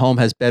 and home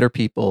has better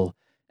people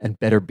and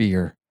better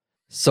beer.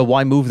 So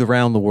why move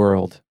around the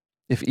world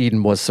if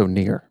Eden was so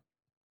near?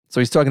 So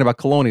he's talking about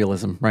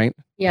colonialism, right?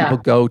 Yeah.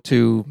 People go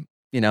to,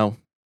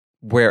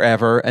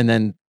 wherever and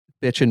then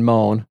bitch and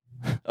moan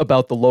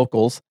about the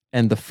locals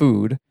and the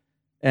food.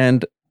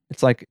 And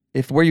it's like,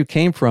 if where you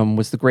came from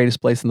was the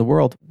greatest place in the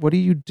world, what are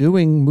you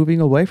doing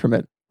moving away from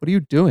it? What are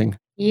you doing?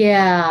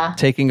 Yeah.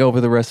 Taking over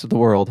the rest of the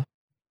world.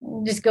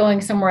 Just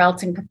going somewhere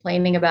else and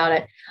complaining about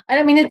it.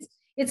 I mean,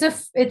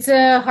 it's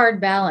a hard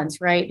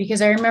balance, right?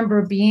 Because I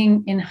remember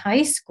being in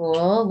high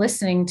school,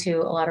 listening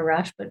to a lot of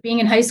Rush, but being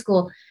in high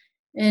school,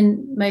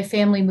 and my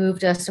family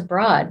moved us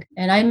abroad,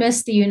 and I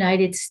missed the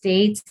United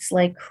States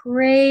like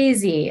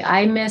crazy.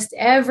 I missed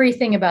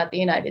everything about the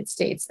United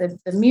States, the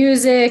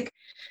music,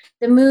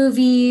 the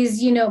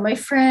movies, my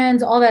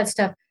friends, all that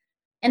stuff.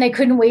 And I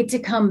couldn't wait to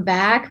come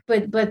back.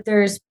 But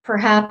there's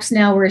perhaps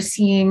now we're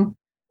seeing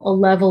a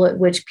level at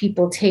which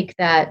people take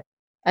that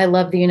I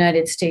love the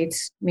United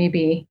States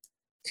maybe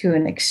to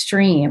an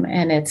extreme,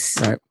 and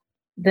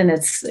then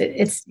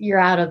it's you're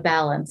out of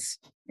balance.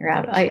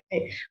 I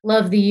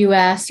love the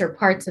US or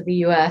parts of the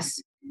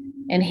US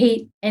and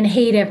hate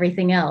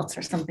everything else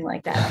or something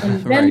like that.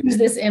 And then there's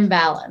this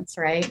imbalance,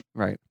 right?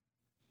 Right.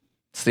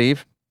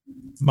 Steve?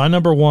 My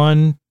number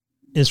one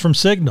is from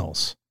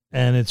Signals,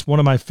 and it's one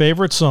of my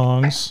favorite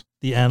songs,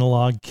 The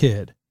Analog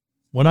Kid.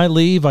 When I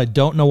leave, I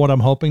don't know what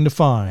I'm hoping to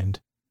find.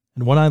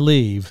 And when I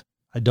leave,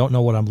 I don't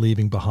know what I'm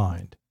leaving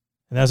behind.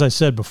 And as I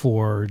said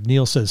before,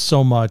 Neil says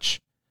so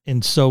much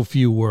in so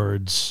few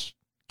words,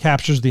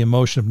 captures the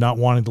emotion of not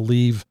wanting to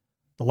leave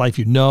the life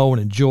you know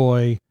and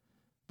enjoy,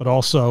 but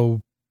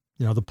also,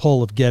 the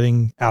pull of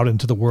getting out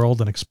into the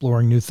world and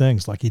exploring new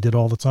things like he did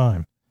all the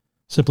time.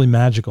 Simply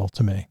magical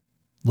to me.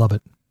 Love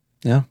it.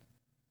 Yeah.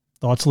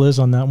 Thoughts, Liz,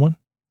 on that one?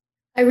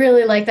 I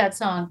really like that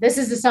song. This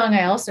is the song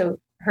I also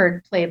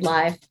heard played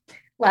live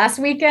last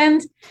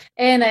weekend,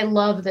 and I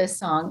love this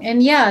song.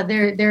 And yeah,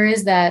 there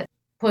is that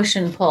push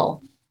and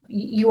pull.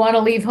 You want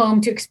to leave home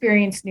to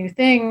experience new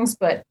things,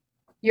 but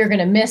you're going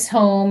to miss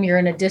home. You're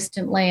in a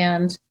distant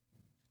land.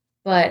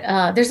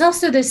 But there's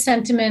also this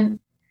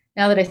sentiment,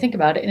 now that I think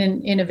about it,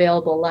 in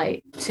Available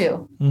Light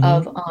too,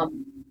 of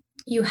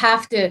you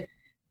have to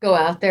go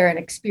out there and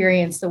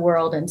experience the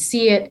world and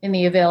see it in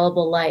the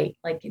available light,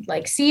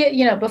 like see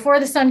it, before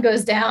the sun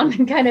goes down,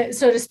 and kind of,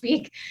 so to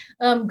speak,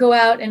 go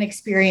out and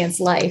experience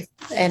life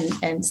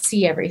and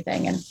see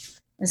everything.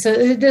 And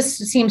so this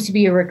seems to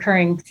be a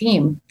recurring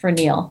theme for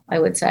Neil, I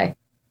would say.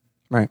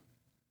 Right.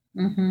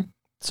 Mm-hmm.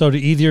 So do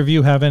either of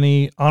you have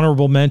any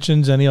honorable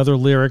mentions, any other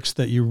lyrics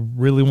that you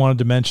really wanted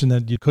to mention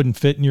that you couldn't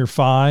fit in your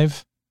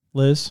 5,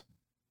 Liz?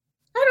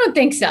 I don't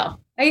think so.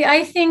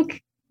 I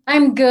think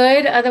I'm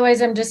good.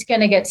 Otherwise, I'm just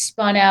going to get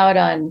spun out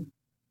on,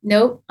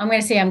 nope, I'm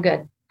going to say I'm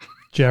good.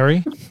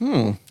 Jerry?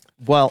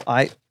 Well,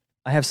 I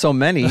have so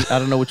many, I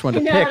don't know which one to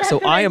pick. So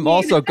I am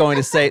also going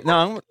to say,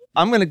 no,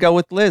 I'm going to go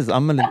with Liz.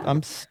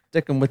 I'm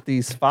sticking with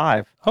these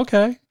 5.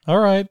 Okay. All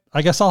right.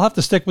 I guess I'll have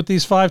to stick with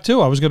these 5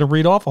 too. I was going to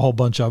read off a whole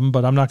bunch of them,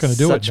 but I'm not going to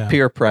do it now. Such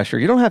peer pressure.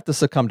 You don't have to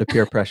succumb to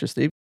peer pressure,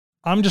 Steve.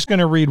 I'm just going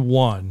to read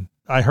one.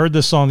 I heard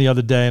this song the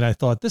other day and I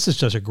thought, this is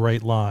just a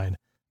great line.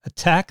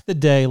 Attack the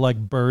day like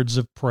birds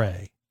of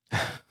prey.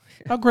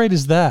 How great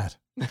is that?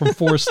 From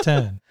Force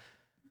 10.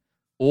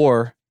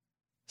 Or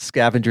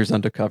Scavengers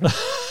Undercover.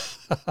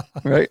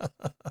 Right?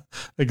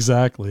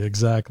 Exactly.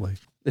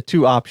 The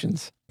 2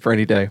 options for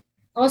any day.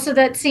 Also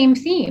that same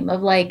theme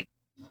of like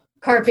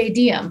carpe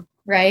diem,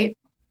 right?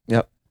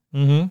 Yep.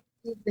 Mm-hmm.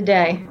 The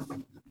day.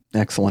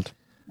 Excellent.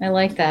 I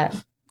like that.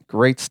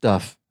 Great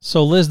stuff.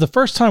 So Liz, the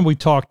first time we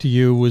talked to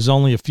you was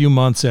only a few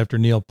months after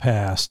Neil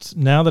passed.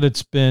 Now that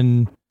it's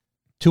been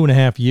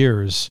 2.5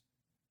 years,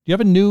 do you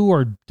have a new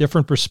or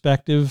different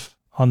perspective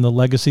on the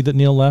legacy that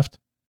Neil left?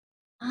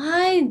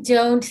 I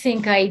don't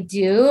think I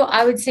do.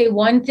 I would say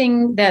one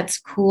thing that's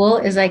cool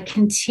is I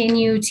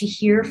continue to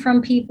hear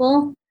from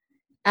people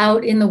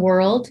out in the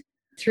world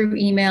through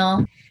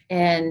email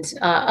and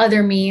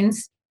other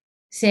means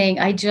saying,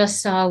 I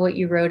just saw what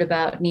you wrote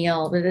about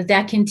Neil.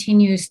 That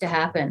continues to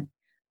happen.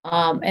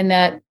 And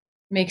that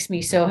makes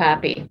me so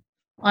happy.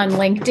 On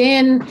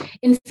LinkedIn,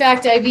 in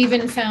fact, I've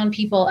even found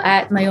people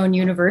at my own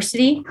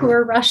university who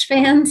are Rush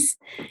fans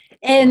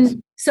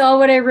and saw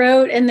what I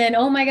wrote. And then,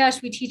 oh my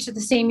gosh, we teach at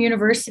the same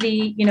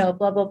university, blah,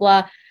 blah,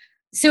 blah.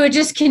 So it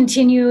just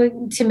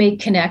continuing to make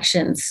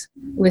connections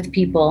with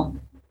people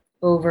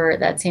over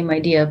that same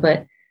idea.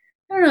 But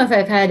I don't know if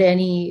I've had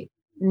any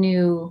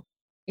new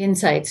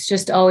insights,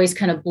 just always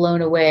kind of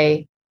blown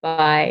away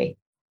by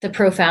the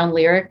profound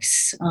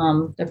lyrics,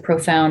 the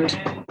profound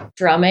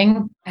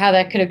drumming, how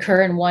that could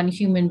occur in one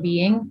human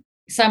being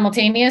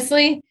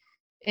simultaneously,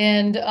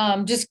 and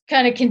just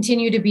kind of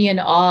continue to be in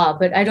awe.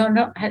 But I don't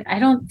know. I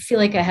don't feel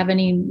like I have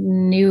any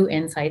new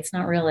insights.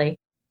 Not really.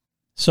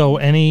 So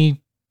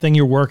anything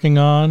you're working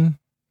on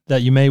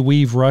that you may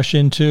weave Rush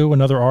into,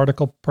 another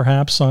article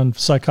perhaps on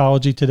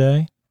Psychology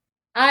Today?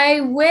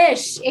 I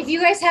wish. If you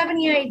guys have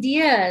any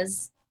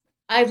ideas,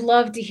 I'd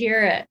love to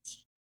hear it.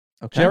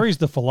 Okay. Jerry's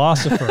the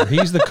philosopher.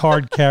 He's the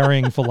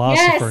card-carrying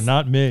philosopher, Yes.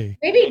 Not me.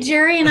 Maybe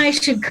Jerry and I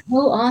should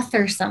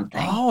co-author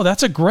something. Oh,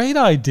 that's a great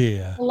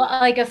idea.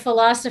 Like a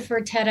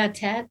philosopher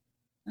tete-a-tete.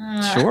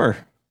 Sure.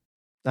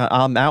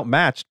 I'm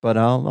outmatched, but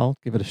I'll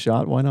give it a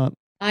shot. Why not?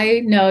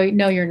 No,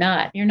 you're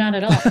not. You're not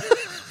at all.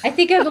 I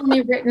think I've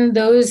only written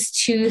those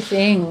 2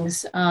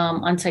 things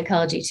on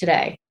Psychology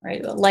Today,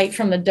 right? Light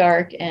from the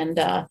Dark and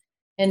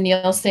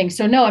Neil's thing.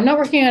 So no, I'm not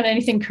working on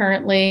anything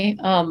currently.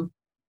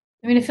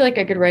 I feel like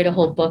I could write a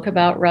whole book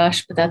about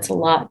Rush, but that's a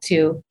lot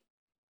too.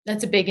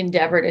 That's a big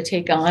endeavor to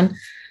take on.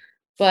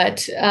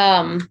 But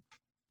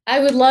I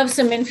would love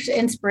some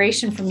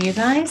inspiration from you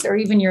guys or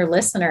even your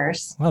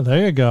listeners. Well,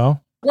 there you go.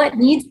 What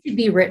needs to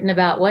be written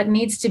about? What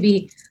needs to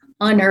be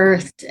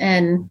unearthed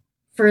and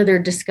further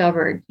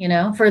discovered,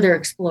 further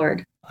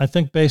explored? I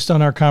think based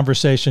on our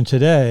conversation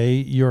today,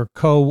 your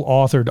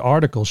co-authored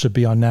article should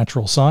be on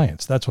natural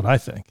science. That's what I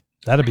think.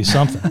 That'd be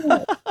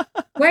something.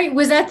 Right.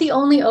 Was that the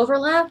only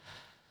overlap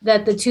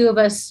that the two of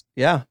us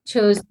Yeah.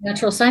 chose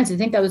natural science? I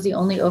think that was the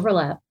only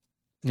overlap.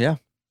 Yeah.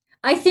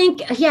 I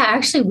think, yeah,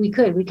 actually we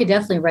could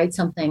definitely write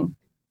something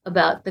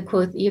about the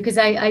quote because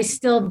I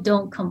still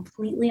don't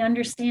completely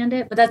understand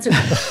it, but that's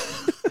okay.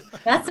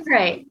 That's all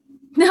right.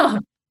 No,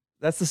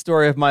 That's the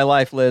story of my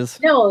life, Liz.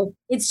 no,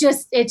 it's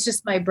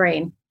just my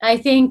brain. I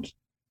think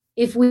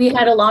if we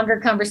had a longer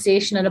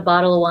conversation and a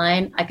bottle of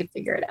wine, I could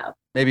figure it out.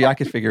 Maybe I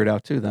could figure it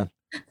out too then.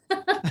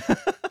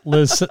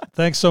 Liz,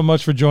 thanks so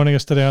much for joining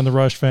us today on the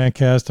Rush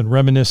Fancast and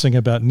reminiscing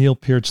about Neil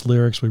Peart's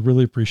lyrics. We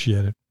really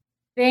appreciate it.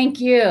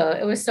 Thank you.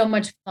 It was so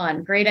much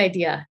fun. Great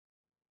idea.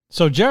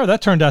 So, Jared,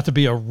 that turned out to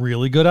be a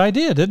really good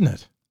idea, didn't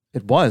it?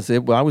 It was. I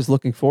was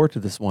looking forward to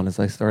this one as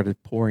I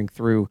started pouring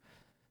through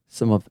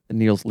some of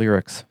Neil's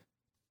lyrics.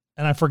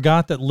 And I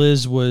forgot that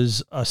Liz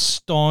was a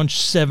staunch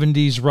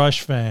 70s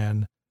Rush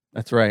fan.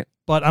 That's right.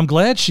 But I'm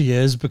glad she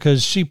is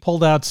because she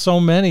pulled out so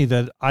many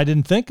that I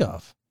didn't think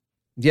of.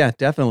 Yeah,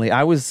 definitely.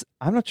 I'm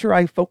not sure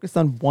I focused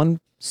on one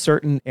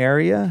certain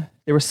area.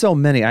 There were so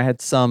many. I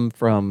had some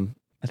from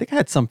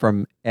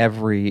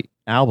every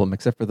album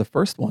except for the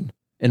first one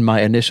in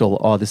my initial,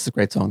 oh, this is a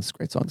great song, this is a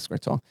great song, this is a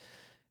great song.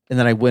 And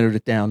then I whittled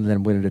it down and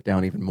then whittled it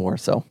down even more.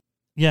 So,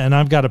 yeah, and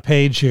I've got a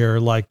page here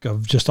like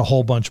of just a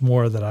whole bunch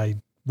more that I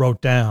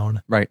wrote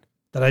down. Right.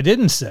 That I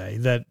didn't say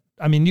that,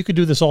 I mean, you could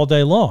do this all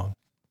day long.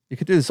 You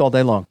could do this all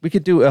day long. We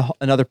could do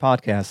another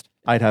podcast.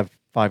 I'd have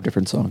 5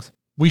 different songs.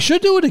 We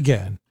should do it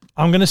again.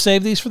 I'm going to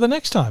save these for the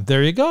next time.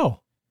 There you go.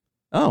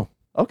 Oh,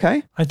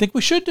 okay. I think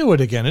we should do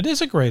it again. It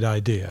is a great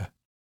idea.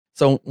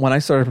 So when I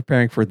started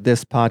preparing for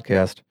this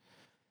podcast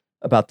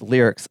about the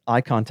lyrics,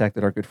 I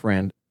contacted our good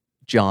friend,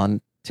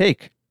 John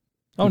Take,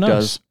 who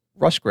does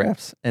Rush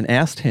Graphs, and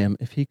asked him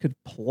if he could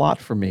plot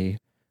for me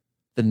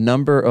the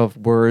number of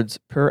words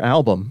per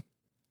album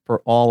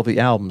for all of the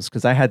albums.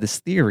 Because I had this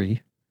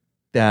theory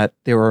that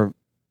there were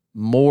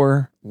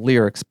more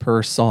lyrics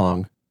per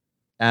song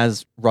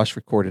as Rush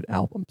recorded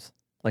albums.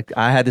 Like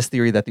I had this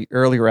theory that the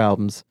earlier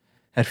albums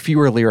had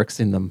fewer lyrics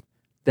in them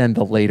than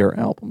the later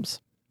albums.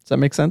 Does that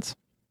make sense?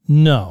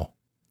 No.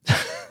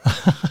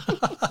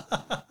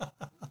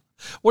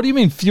 What do you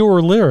mean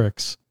fewer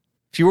lyrics?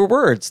 Fewer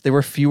words. There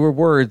were fewer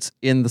words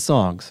in the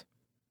songs.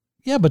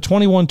 Yeah, but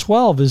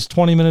 2112 is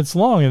 20 minutes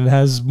long and it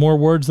has more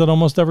words than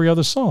almost every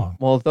other song.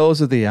 Well,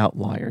 those are the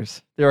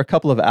outliers. There are a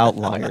couple of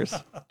outliers.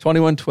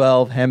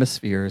 2112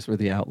 Hemispheres were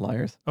the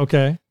outliers.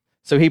 Okay.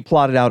 So he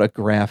plotted out a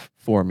graph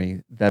for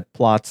me that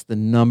plots the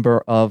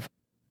number of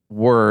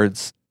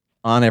words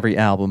on every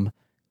album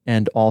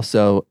and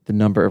also the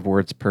number of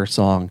words per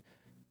song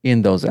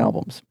in those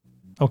albums.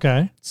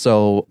 Okay.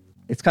 So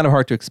it's kind of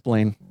hard to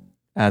explain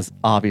as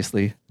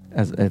obviously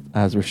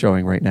as we're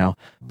showing right now,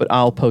 but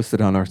I'll post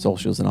it on our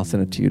socials and I'll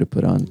send it to you to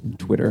put on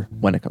Twitter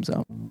when it comes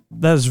out.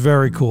 That is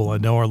very cool. I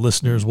know our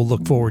listeners will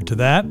look forward to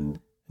that. And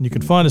you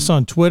can find us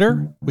on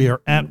Twitter. We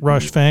are at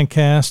Rush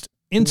Fancast.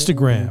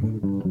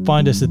 Instagram.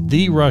 Find us at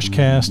The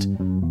Rushcast.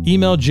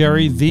 Email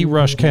Jerry,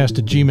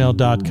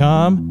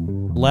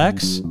 therushcast@gmail.com.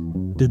 Lex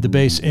did the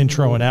bass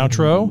intro and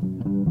outro.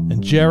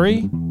 And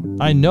Jerry,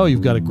 I know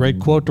you've got a great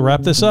quote to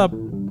wrap this up.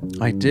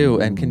 I do,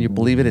 and can you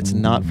believe it? It's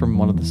not from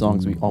one of the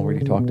songs we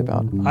already talked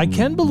about. I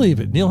can believe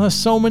it. Neil has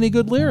so many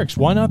good lyrics.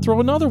 Why not throw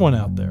another one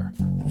out there?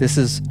 This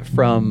is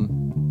from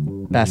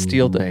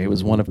Bastille Day. It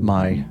was one of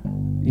my,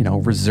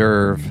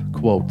 reserve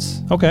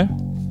quotes. Okay.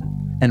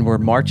 And we're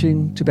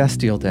marching to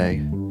Bastille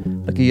Day.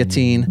 The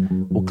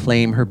guillotine will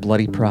claim her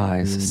bloody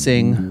prize.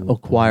 Sing, O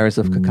choirs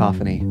of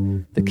cacophony.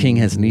 The king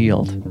has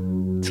kneeled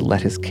to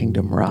let his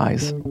kingdom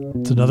rise.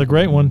 It's another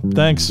great one.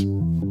 Thanks.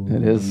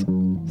 It is.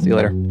 See you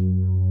later.